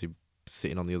 because obviously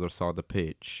sitting on the other side of the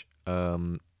pitch,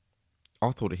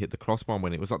 I thought it hit the crossbar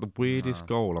when it was like the weirdest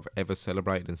goal I've ever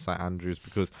celebrated in St Andrews,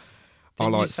 because I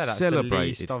like celebrated. The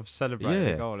least I've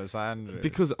celebrated a goal at St Andrews.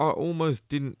 Because I almost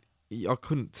didn't. I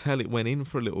couldn't tell it went in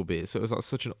for a little bit, so it was like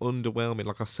such an underwhelming.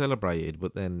 Like I celebrated,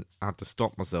 but then I had to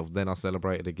stop myself. Then I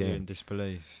celebrated again. You're in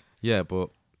disbelief. Yeah, but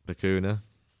Bacuna,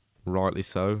 rightly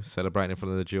so, celebrating in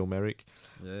front of the Jill Merrick.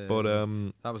 Yeah. But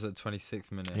that was at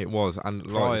 26th minute. It was, and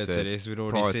prior like I said, to this, we'd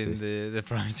already seen the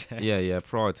protest. Yeah.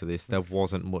 Prior to this, there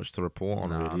wasn't much to report on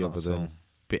really, other than a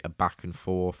bit of back and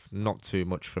forth. Not too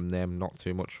much from them, not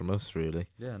too much from us, really.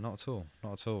 Yeah, not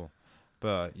at all.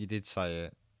 But you did say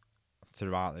it.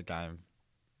 Throughout the game,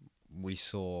 we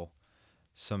saw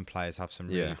some players have some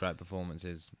really great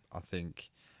performances. I think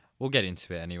we'll get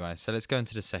into it anyway. So let's go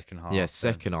into the second half. Yeah,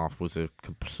 second half was a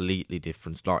completely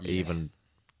different, even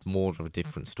more of a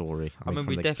different story. I mean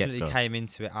we definitely came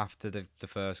into it after the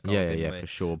first goal, didn't we? For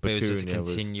sure. But it was just a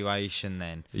continuation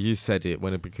then. You said it,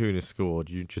 when a Bacuna scored,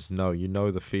 you just know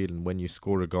the feeling when you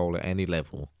score a goal at any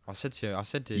level. I said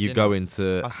to you go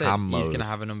into ham mode. He's going to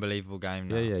have an unbelievable game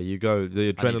now. Yeah, you go,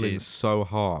 the adrenaline's so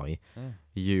high,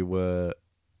 you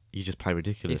just play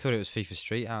ridiculous. He thought it was FIFA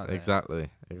Street out there. Exactly.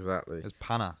 It was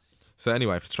Panna. So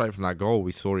anyway, straight from that goal,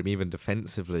 we saw him even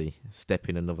defensively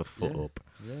stepping another foot up.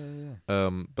 Yeah.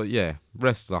 But yeah,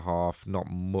 rest of the half, not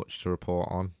much to report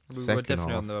on. We were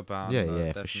definitely on the abound.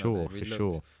 Yeah, for sure.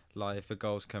 Like if a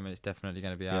goal's coming, it's definitely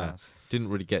going to be ours. Didn't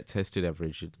really get tested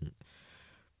average, didn't.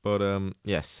 But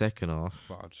second half.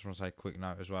 Well, I just want to say a quick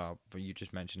note as well. But you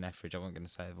just mentioned Etheridge. I wasn't going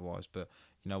to say otherwise, but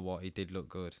you know what? He did look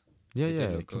good.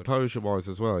 Composure-wise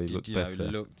as well, he looked better. He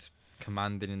looked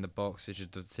commanding in the box, which is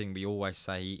the thing we always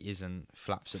say he isn't.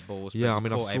 Flaps at balls. Yeah,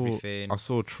 but I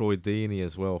saw Troy Deeney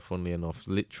as well, funnily enough,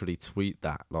 literally tweet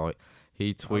that. Like,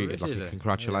 he tweeted a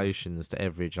congratulations to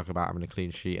Etheridge, like, about having a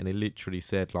clean sheet, and he literally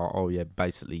said, like, oh yeah,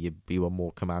 basically you were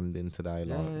more commanding today,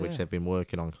 which they've been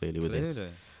working on clearly with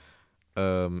him.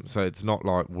 So it's not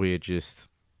like we're just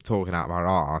talking out of our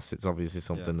arse. It's obviously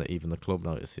something that even the club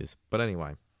notices. But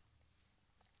anyway,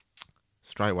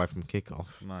 straight away from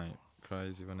kickoff, mate,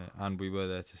 crazy, wasn't it? And we were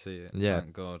there to see it. Yeah,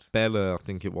 thank God. Bella, I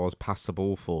think it was, passed the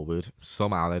ball forward.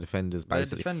 Somehow their defenders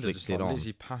basically flicked it on.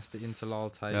 Literally passed it into Lyle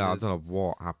Taylor's. Yeah, I don't know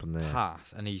what happened there.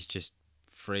 Path, and he's just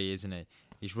free, isn't he?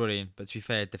 He's running, but to be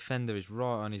fair, defender is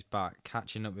right on his back,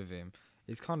 catching up with him.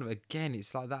 It's kind of, again,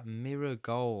 it's like that mirror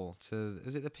goal to,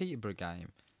 was it the Peterborough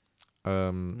game?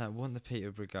 No, it wasn't the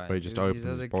Peterborough game. Where he just opened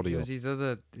his body up. It was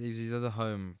his other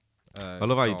home. I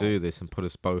love how you do this and put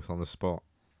us both on the spot.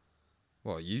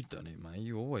 Well, you've done it, mate.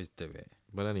 You always do it.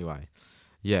 But anyway,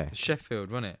 yeah. Sheffield,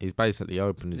 wasn't it? He's basically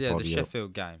opened his body up. Yeah, the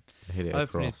Sheffield game. Hit it opened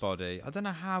across. His body. I don't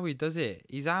know how he does it.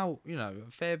 He's out, a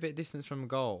fair bit distance from a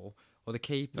goal. Or the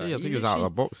keeper. Yeah, I think he was out of the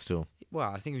box still. Well,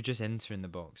 I think he was just entering the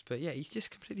box. But yeah, he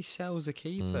just completely sells the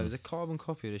keeper. It was a carbon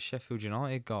copy of the Sheffield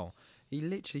United goal. He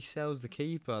literally sells the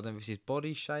keeper. I don't know if it's his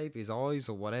body shape, his eyes,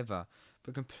 or whatever.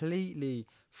 But completely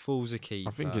fools the keeper.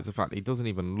 I think it's the fact that he doesn't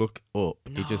even look up.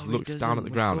 He just looks down at the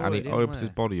ground and he opens his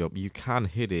body up. You can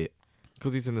hit it.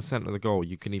 Because he's in the centre of the goal,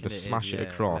 you can either smash it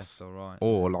across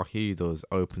or, like he does,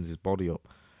 opens his body up.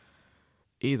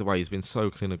 Either way, he's been so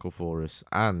clinical for us.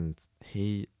 And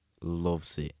he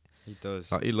loves it. He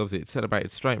does. Like, he loves it.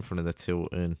 Celebrated straight in front of the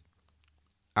Tilton.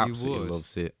 Absolutely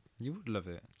loves it. You would love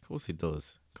it. Of course he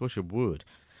does. Of course you would.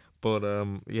 But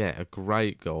yeah, a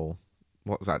great goal.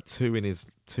 What's that? 2 in his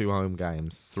 2 home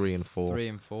games, 3 and 4. 3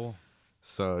 and 4.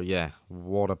 So yeah,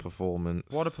 what a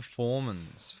performance. What a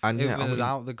performance. And yeah,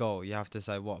 without the goal, you have to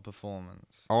say what a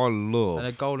performance. I love. And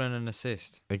a goal and an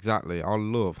assist. Exactly. I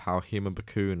love how him and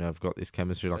Bacuna have got this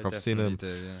chemistry. Like, I've seen them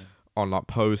on like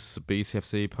posts,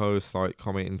 BCFC posts, like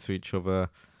commenting to each other.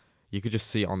 You could just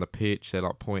see it on the pitch. They're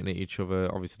like pointing at each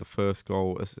other. Obviously, the first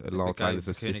goal, Lyle Taylor's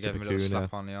assist to gave him a little Bacuna.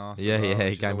 slap on the arse. Yeah, as well, he which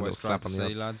gave is him a always little slap great on to the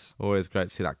see, lads. Always great to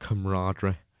see that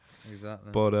camaraderie.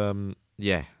 Exactly. But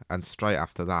yeah, and straight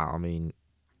after that, I mean,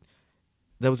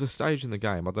 there was a stage in the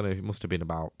game, I don't know, it must have been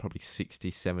about probably 60th,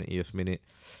 70th minute,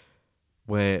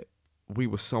 where we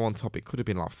were so on top, it could have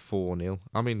been like 4-0.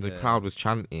 I mean, the crowd was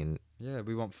chanting, yeah,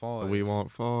 we want 5. we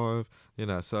want 5,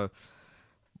 so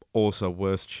also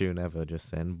worst tune ever just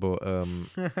then. But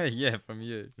yeah, from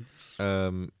you.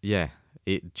 yeah,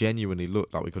 it genuinely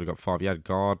looked like we could have got 5. You had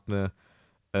Gardner,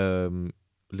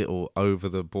 little over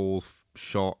the ball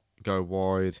shot, go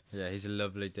wide. Yeah, he's a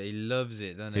lovely. He loves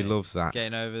it, doesn't he? He loves that.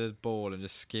 Getting over the ball and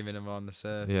just skimming him on the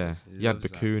surface. Yeah, you had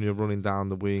Bacuna running down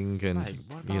the wing, and Mate,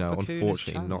 what about Bacuna's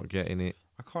unfortunately not chance? getting it.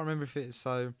 I can't remember if it's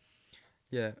so.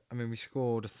 Yeah, I mean we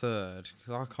scored a third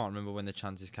because I can't remember when the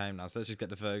chances came now. So let's just get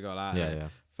the third goal out. Yeah.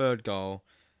 Third goal,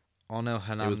 Arnel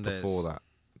Hernandez. It was before that.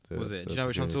 Was it? Do you know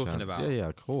which I'm talking chance. about? Yeah,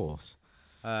 of course.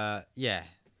 Yeah.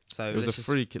 So It was a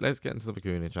free kick. Let's get into the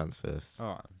Bacuna chance first.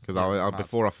 All right. Because I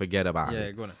before I forget about Yeah,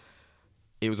 it. go on.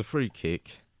 It was a free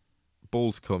kick.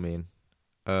 Ball's coming.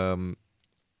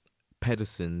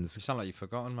 Pedersen's. You sound like you've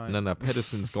forgotten, mate. No,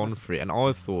 Pedersen's gone for it, and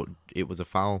I thought it was a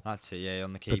foul. That's it. Yeah,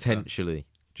 on the keeper. Potentially,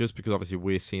 just because obviously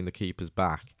we're seeing the keeper's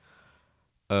back.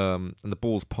 And the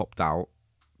ball's popped out.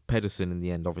 Pedersen in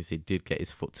the end obviously did get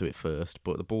his foot to it first,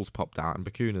 but the ball's popped out and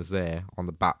Bacuna's there on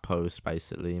the back post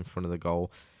basically in front of the goal,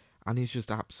 and he's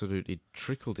just absolutely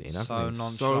trickled it in, hasn't he? So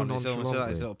It's almost like his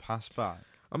nonchalantly. little pass back.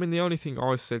 I mean, the only thing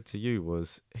I said to you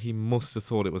was he must have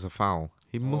thought it was a foul.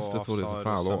 He must have thought it was a offside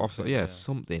foul or or offside. something, Yeah, yeah.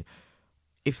 something.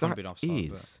 If Couldn't that been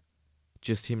offside, is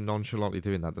just him nonchalantly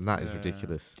doing that, then that is Yeah.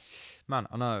 ridiculous. Man,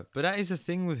 I know, but that is the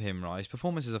thing with him, right? His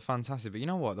performances are fantastic, but you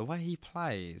know what? The way he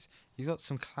plays, he's got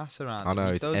some class around him. I know,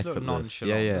 He he's does look effortless.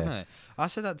 nonchalant, Yeah. doesn't he? I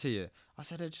said that to you. I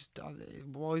said,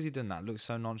 why has he done that? Looks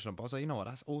so nonchalant. But I was like, you know what?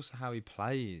 That's also how he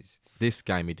plays. This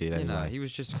game he did You know, anyway. he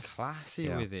was just classy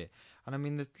Yeah. with it. And I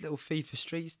mean, the little FIFA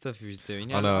Street stuff he was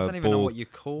doing. You I know, know, I don't even know ball- what you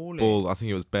call it. Ball, I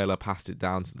think it was Bella passed it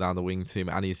down the wing to him,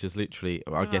 and he's just literally,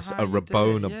 I guess, how a you do it.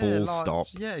 Rabona Yeah, ball like, stop,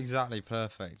 Yeah, exactly,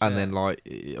 perfect. and yeah. then like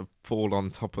fall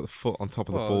on top of the foot on top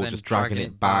of the Well, ball, then just dragging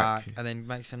it back, and then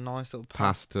makes a nice little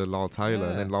pass to Lyle Taylor,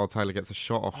 and Yeah. then Lyle Taylor gets a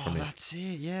shot off Oh, from it. that's it.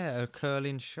 Yeah, a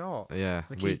curling shot. Yeah,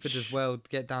 The which keeper does well to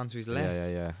get down to his left.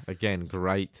 yeah. Again,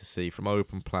 great to see from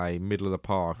open play, middle of the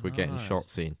park. We're getting Right.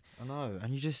 shots in. I know,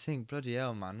 and you just think, bloody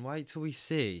hell, man! Wait till we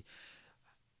see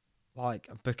like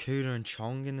Bacuna and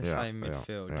Chong in the Yeah, same yeah,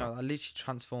 midfield. yeah. You know, that literally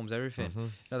transforms everything. Mhm.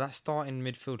 Now that starting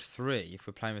midfield 3, if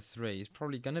we're playing with 3, is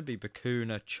probably going to be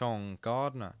Bacuna, Chong,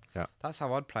 Gardner. Yeah. That's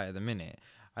how I'd play at the minute.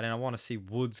 And then I want to see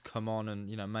Woods come on and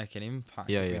make an impact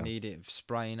Yeah, if yeah. we need it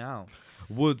spraying out.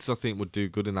 Woods, I think, would do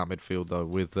good in that midfield though,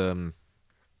 with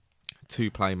 2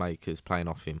 playmakers playing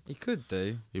off him. He could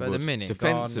do, He but at the would. minute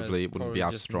Defensively, Gardner's it wouldn't be probably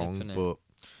as just strong, nipping it.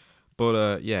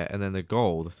 but yeah. And then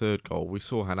the third goal, we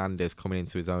saw Hernandez coming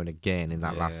into his own again in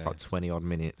that last Yeah. like 20 odd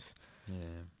minutes. Yeah.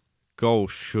 Goal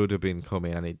should have been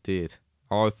coming, and it did.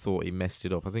 I thought he messed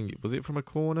it up. I think was it from a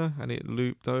corner and it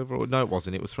looped over. Or, no, it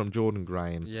wasn't. It was from Jordan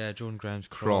Graham. Yeah, Jordan Graham's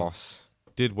Cross.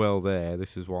 Did well there.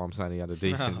 This is why I'm saying he had a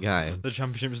decent game. The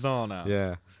championship star now.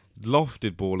 Yeah.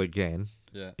 Lofted ball again.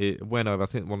 Yeah. It went over. I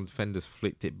think one of the defenders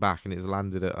flicked it back and it's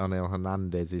landed at Arnel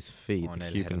Hernandez's feet, the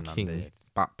Arnel Cuban king, Hernandez.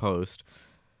 back post.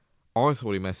 I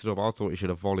thought he messed it up. I thought he should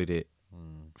have volleyed it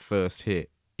first hit,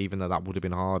 even though that would have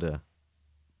been harder.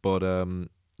 But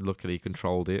luckily he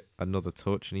controlled it. Another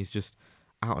touch, and he's just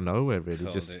out of nowhere, really,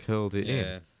 Curled just it. curled it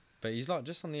Yeah. in. But he's like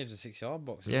just on the edge of the 6-yard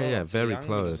box. as Yeah, well, yeah, like, to the very angle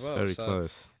close, as well. very So,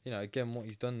 close. Again, what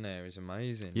he's done there is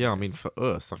amazing. Yeah, I mean, for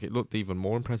us, like it looked even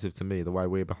more impressive to me the way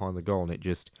we're behind the goal, and it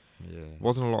just yeah.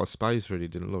 wasn't a lot of space. Really,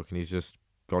 didn't look, and he's just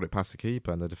got it past the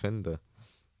keeper and the defender.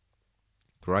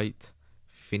 Great,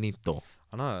 finito.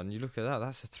 I know, and you look at that.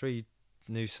 That's the 3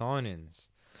 new signings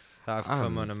that have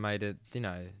come on and made it.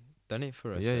 Done it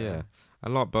for us. Yeah.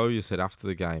 And like Bowyer said after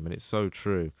the game, and it's so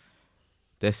true,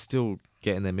 they're still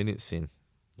getting their minutes in.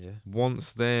 Yeah.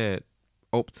 Once they're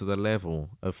up to the level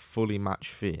of fully match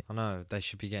fit, I know they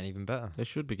should be getting even better. they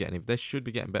should be getting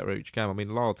better each game. I mean,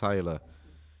 Lyle Taylor,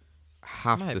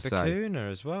 Mate, to say, Bacuna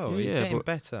as well. Yeah, He's yeah, getting but-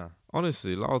 better.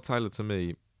 honestly, Lyle Taylor to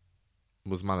me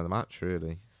was man of the match.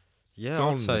 Really, Yeah, goal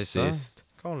I'd and say assist. so.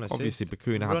 Goal and assist. Obviously,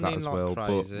 Bacuna had that Running as like well,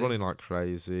 crazy. but running like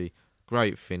crazy,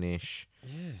 great finish.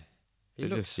 Yeah. He It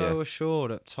looks just- so yeah.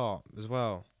 assured up top as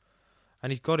well.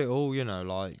 And he's got it all,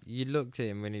 like you looked at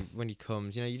him when he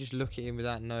comes, you just look at him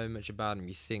without knowing much about him.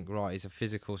 You think, right, he's a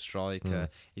physical striker,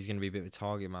 he's going to be a bit of a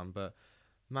target man, but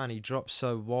man, he drops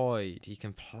so wide, he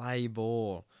can play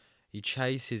ball. He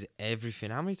chases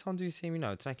everything. How many times do you see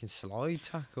him, taking slide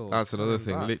tackles? That's another coming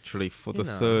thing. back? Literally, for You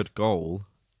the know. third goal,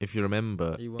 if you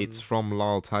remember, He it's won- from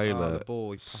Lyle Oh, Taylor the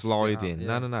ball, he passes it out, sliding.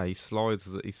 yeah. No. He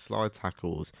slide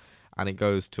tackles, and it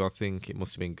goes to, I think it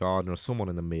must have been Gardner or someone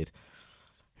in the mid,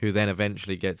 who then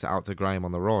eventually gets it out to Graham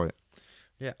on the right.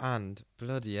 Yeah, and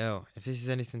bloody hell, if this is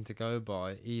anything to go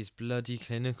by, he's bloody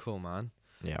clinical, man.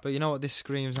 Yeah. But you know what this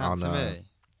screams I out to know. me?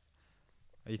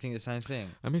 You think the same thing?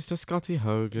 And Mr. Scotty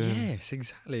Hogan. Yes,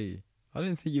 exactly. I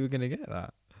didn't think you were going to get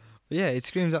that. But yeah, it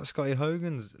screams out Scotty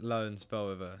Hogan's loan spell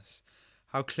with us.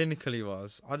 How clinical he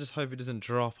was. I just hope he doesn't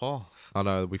drop off. I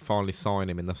know, we finally sign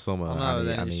him in the summer, I know, and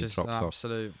then it's he just an drops off.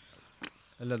 absolute...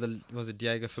 Another, was it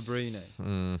Diego Fabrini?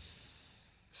 Mm.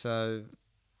 So,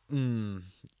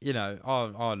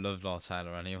 I love Lyle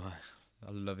Taylor anyway.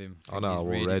 I love him. I know, he's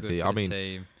really already. good for I the mean,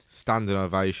 team. Standing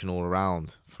ovation all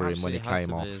around for him when he Absolutely had came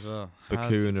to off. be as well. Had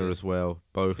to Bakuna be. as well,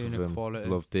 both of Bakuna them quality.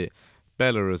 loved it.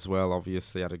 Bella as well,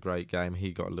 obviously had a great game.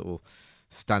 He got a little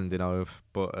standing ove,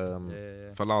 but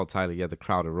Yeah. for Lyle Taylor, the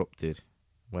crowd erupted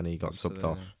when he got subbed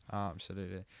off.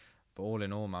 Absolutely. But all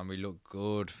in all, man, we look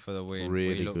good for the win.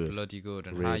 Really we look good. bloody good.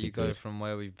 And Really how you go good. from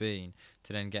where we've been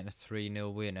to then getting a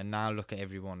 3-0 win. And now look at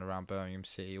everyone around Birmingham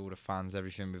City, all the fans,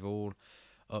 everything. We've all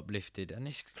uplifted. And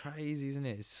it's crazy, isn't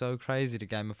it? It's so crazy, the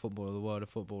game of football, the world of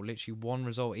football. Literally one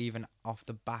result, even off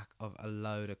the back of a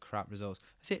load of crap results.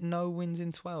 Is it no wins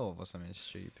in 12 or something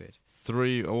stupid?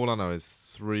 All I know is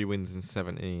 3 wins in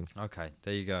 17. Okay,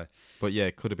 there you go. But yeah,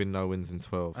 it could have been no wins in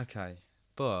 12. Okay,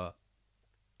 but,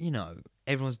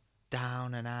 everyone's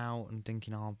down and out and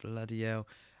thinking, oh, bloody hell.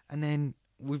 And then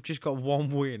we've just got one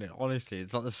win, and honestly,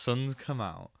 it's like the sun's come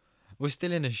out. We're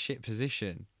still in a shit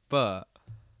position, but,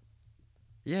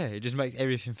 yeah, it just makes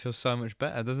everything feel so much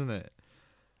better, doesn't it?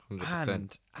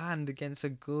 100%. And against a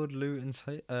good Luton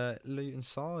side.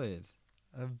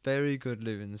 A very good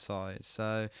Luton side.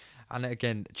 So, and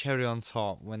again, cherry on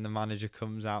top when the manager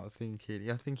comes out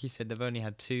thinking, I think he said they've only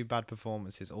had 2 bad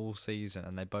performances all season,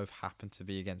 and they both happen to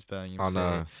be against Birmingham I City.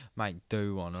 know. Mate,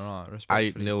 do one, alright.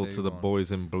 8-0 to the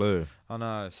boys in blue. I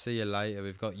know. See you later.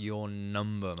 We've got your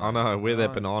number, mate. I know, we're their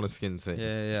Alright. banana skin team.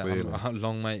 Yeah. Clearly.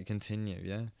 Long may it continue,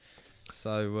 yeah.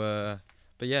 So,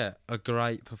 but yeah, a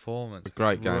great performance. A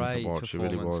great game to watch, it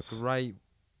really was. Great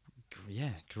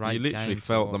You literally game to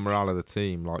felt the watch. morale of the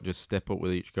team, just step up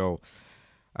with each goal.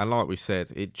 And like we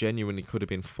said, it genuinely could have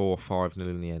been 4-5-0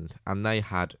 in the end. And they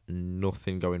had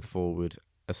nothing going forward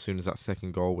as soon as that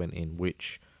second goal went in,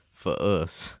 which, for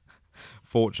us,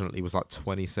 fortunately was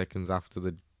 20 seconds after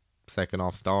the second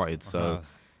half started. So,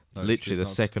 No, literally, the it's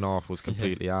just second half was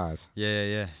completely ours.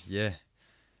 Yeah.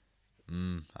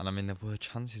 And I mean, there were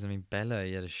chances. I mean, Bella,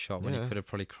 he had a shot when he Yeah. could have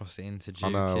probably crossed it into I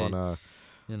Juki. know.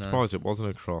 You know. Surprised it wasn't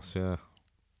a cross, yeah.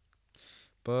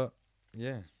 But,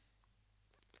 yeah.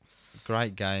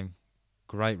 Great game.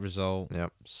 Great result.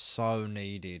 Yep. So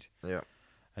needed. Yep.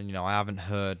 And, I haven't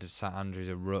heard St Andrews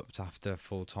erupt after a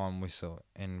full-time whistle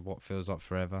in what feels like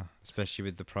forever, especially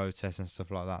with the protests and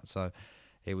stuff like that. So,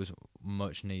 it was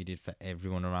much needed for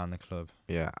everyone around the club.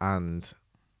 Yeah, and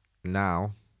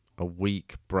now a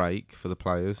week break for the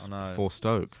players I know. before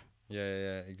Stoke.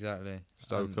 Yeah, exactly.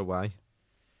 Stoke away.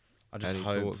 I just Any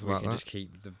hope thoughts we about can that? just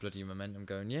keep the bloody momentum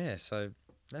going. Yeah, so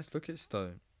let's look at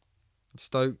Stoke.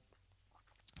 Stoke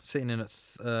sitting in at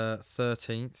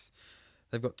 13th.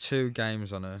 They've got 2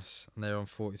 games on us, and they're on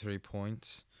 43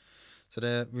 points. So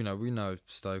they're, we know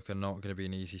Stoke are not going to be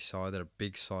an easy side. They're a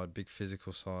big side, big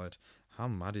physical side. How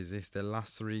mad is this? Their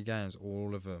last 3 games,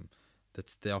 all of them,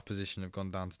 the opposition have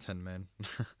gone down to 10 men.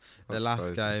 Their That's last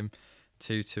crazy. game,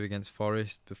 2-2 against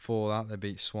Forest. Before that, they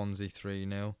beat Swansea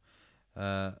 3-0.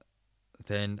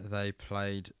 Then they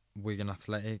played Wigan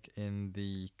Athletic in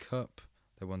the Cup.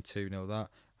 They won 2-0 that.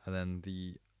 And then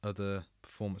the other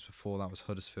performance before that was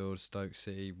Huddersfield, Stoke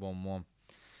City 1-1.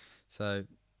 So,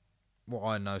 what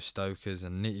I know, Stoke is a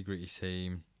nitty-gritty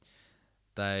team.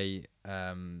 They,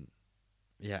 a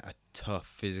tough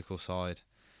physical side.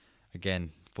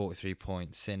 Again, 43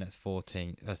 points, sitting at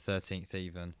 13th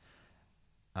even.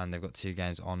 And they've got 2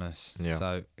 games on us. Yeah.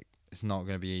 So, it's not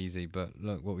going to be easy. But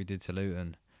look what we did to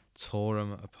Luton. Tore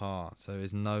them apart. So,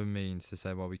 there's no means to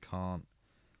say, well, we can't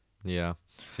Yeah.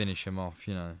 finish them off,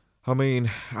 I mean,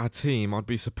 our team, I'd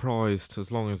be surprised,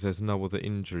 as long as there's no other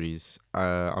injuries,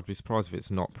 I'd be surprised if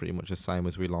it's not pretty much the same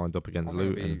as we lined up against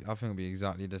Luton. I think it'll be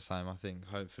exactly the same. I think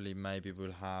hopefully maybe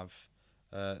we'll have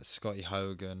Scotty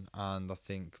Hogan, and I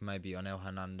think maybe Onel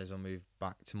Hernandez will move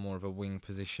back to more of a wing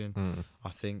position. I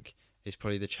think is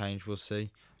probably the change we'll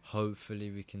see. Hopefully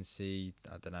we can see,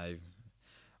 I don't know,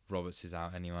 Roberts is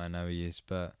out anyway, I know he is,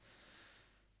 but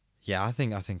yeah, I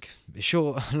think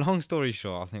short, long story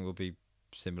short, I think we'll be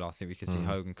similar. I think we could see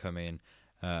Hogan come in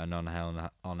and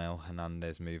Onel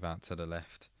Hernandez move out to the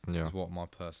left. Yeah. Is what my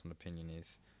personal opinion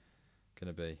is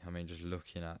going to be. I mean, just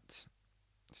looking at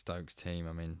Stoke's team,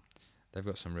 I mean, they've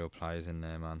got some real players in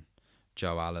there, man.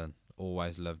 Joe Allen,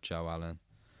 always loved Joe Allen.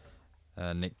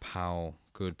 Nick Powell,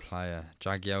 good player.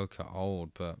 Jagielka,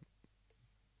 old, but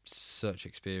such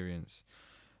experience.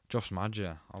 Josh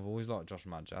Madger, I've always liked Josh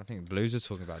Madger. I think Blues are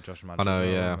talking about Josh Madger. I know, as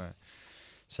well, yeah. aren't they?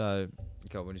 So,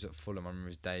 God, when he was at Fulham, I remember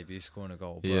his debut scoring a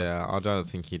goal. But Yeah, I don't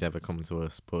think he'd ever come to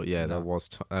us, but yeah, No.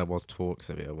 there was talks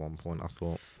of it at one point, I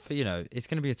thought. But, you know, it's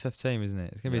going to be a tough team, isn't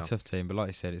it? It's going to be Yeah. a tough team. But like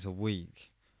you said, it's a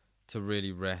week to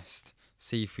really rest,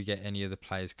 see if we get any other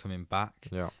players coming back.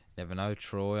 Yeah. Never know.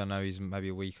 Troy, I know he's maybe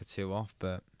a week or two off,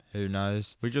 but who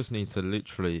knows? We just need to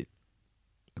literally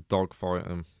dogfight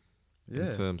them in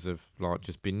terms of, like,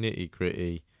 just be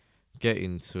nitty-gritty, get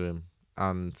into them,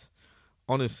 and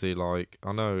honestly, like,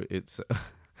 I know it's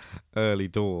early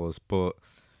doors, but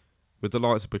with the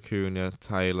likes of Bacuna,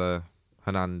 Taylor,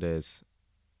 Hernandez,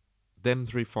 them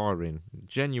three firing,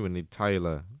 genuinely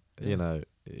Taylor, you know,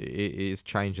 it is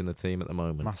changing the team at the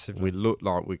moment. Massively. We look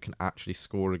like we can actually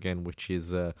score again, which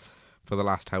is, for the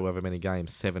last however many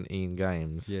games, 17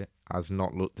 games, has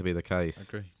not looked to be the case.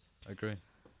 Agree.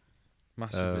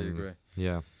 Massively agree.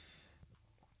 Yeah.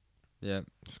 Yeah.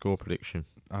 Score prediction.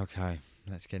 Okay,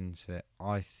 let's get into it.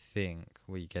 I think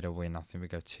we get a win. I think we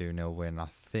go 2-0 win. I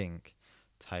think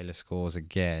Taylor scores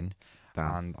again.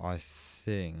 Damn. And I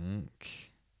think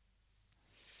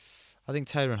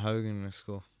Taylor and Hogan will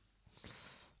score.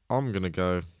 I'm going to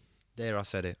go There, I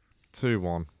said it.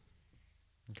 2-1.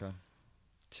 Okay.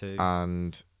 2.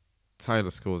 And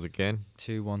Taylor scores again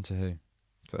 2-1 to who?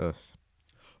 to us.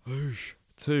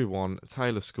 2-1.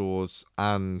 Taylor scores,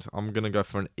 and I'm going to go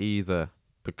for an either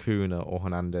Bacuna or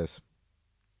Hernandez.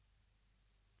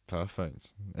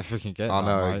 Perfect. If we can get I that,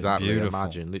 know, mate, exactly. Beautiful.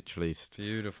 Imagine, literally.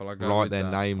 Beautiful. I'll go Write with their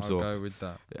that. names I'll up. go with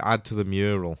that. Add to the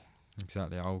mural.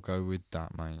 Exactly. I'll go with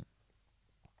that, mate.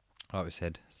 Like we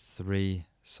said, 3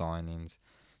 signings,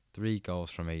 3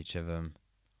 goals from each of them.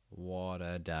 What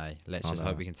a day. Let's I just know.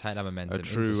 hope we can take that A momentum into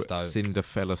true Stoke.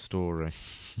 Cinderella story.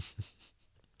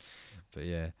 But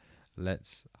yeah,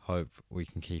 let's hope we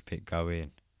can keep it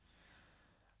going.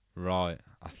 Right.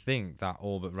 I think that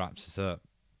all but wraps us up.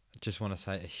 I just want to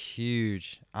say a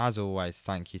huge, as always,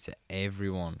 thank you to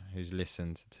everyone who's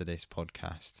listened to this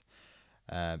podcast.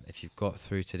 If you've got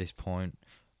through to this point,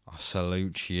 I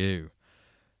salute you.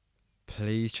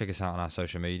 Please check us out on our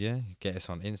social media. Get us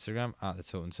on Instagram at the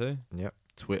Tilton 2. Yep.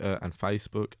 Twitter and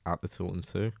Facebook at the Tilton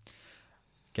 2.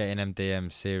 Getting them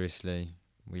DMs, seriously.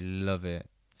 We love it.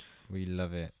 We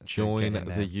love it. So Join get in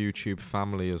the there. YouTube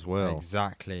family as well.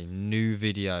 Exactly. New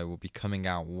video will be coming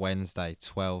out Wednesday,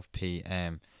 12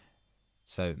 p.m.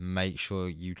 So make sure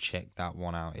you check that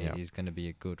one out. It is going to be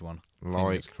a good one. Like,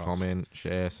 Fingers crossed. comment,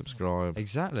 share, subscribe.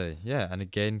 Exactly. Yeah. And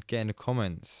again, get in the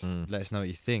comments. Mm. Let us know what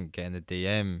you think. Get in the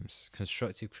DMs.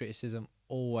 Constructive criticism,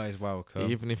 always welcome.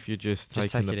 Even if you're just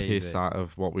Just taking take the it piss easy. out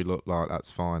of what we look like,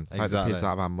 that's fine. Take the Exactly. piss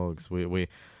out of our mugs. We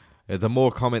the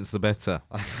more comments, the better.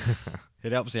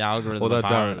 It helps the algorithm. Although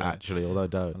don't, apparently. actually. Although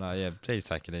don't. No, yeah. Please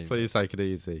take it easy. Please take it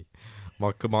easy.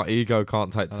 My ego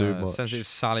can't take too much. Sensitive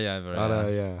Sally over here. I know,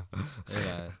 yeah. You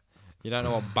know, you don't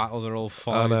know what battles are all I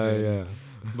fighting. know, yeah.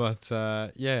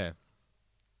 But yeah,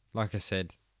 like I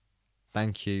said,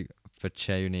 thank you for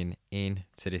tuning in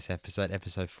to this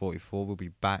episode 44. We'll be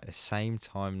back the same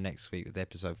time next week with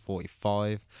episode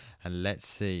 45, and let's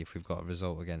see if we've got a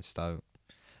result against Stoke.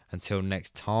 Until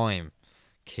next time,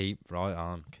 keep right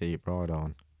on. Keep right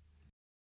on.